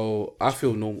 listen. So I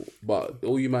feel normal. But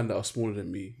all you man that are smaller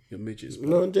than me, you're midgets. Bro.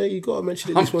 No, Jay, you gotta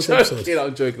mention it I'm this once joking, episode.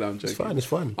 I'm joking. It's fine. It's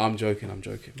fine. I'm joking.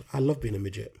 I love being a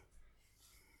midget.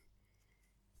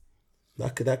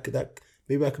 That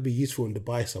maybe I could be useful in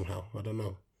Dubai somehow. I don't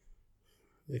know.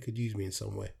 They could use me in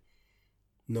some way.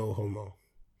 No homo.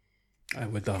 Hey,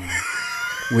 we're done, man.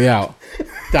 We out.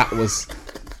 That was...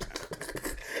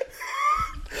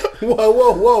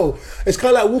 Whoa. It's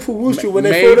kind of like Wolf of Wall Street when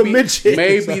they throw the midget.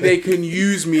 Maybe they can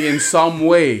use me in some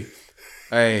way.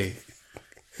 Hey.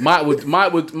 Mike would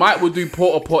do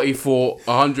porta potty for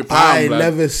 £100. I blood.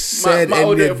 never said Mike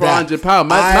would any do it of for that.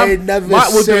 £100.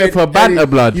 Mike would do it for banter,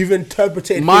 blood. You've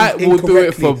interpreted Mike things will do it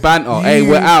incorrectly. for banter. Hey,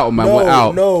 we're out, man. We're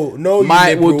out. No.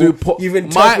 Mike will do. You've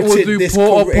Mike will interpreted do this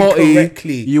porta potty.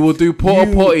 incorrectly. You will do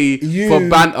porta potty for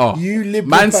banter. You liberal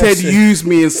Man said person. use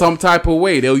me in some type of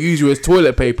way. They'll use you as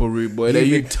toilet paper, rude boy.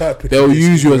 You've interpreted They'll this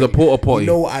use you as a incorrectly. porta potty. You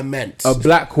know what I meant. A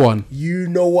black one. You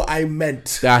know what I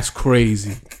meant. That's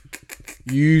crazy.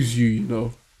 Use you, you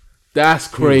know. That's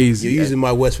crazy. You're using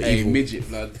my words for Hey, evil. midget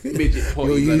blood. Midget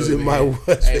potty. You're blood using over my here.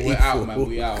 words Hey, for we're evil. out, man.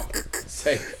 We out.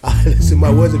 Say. Listen,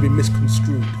 my words have been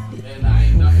misconstrued.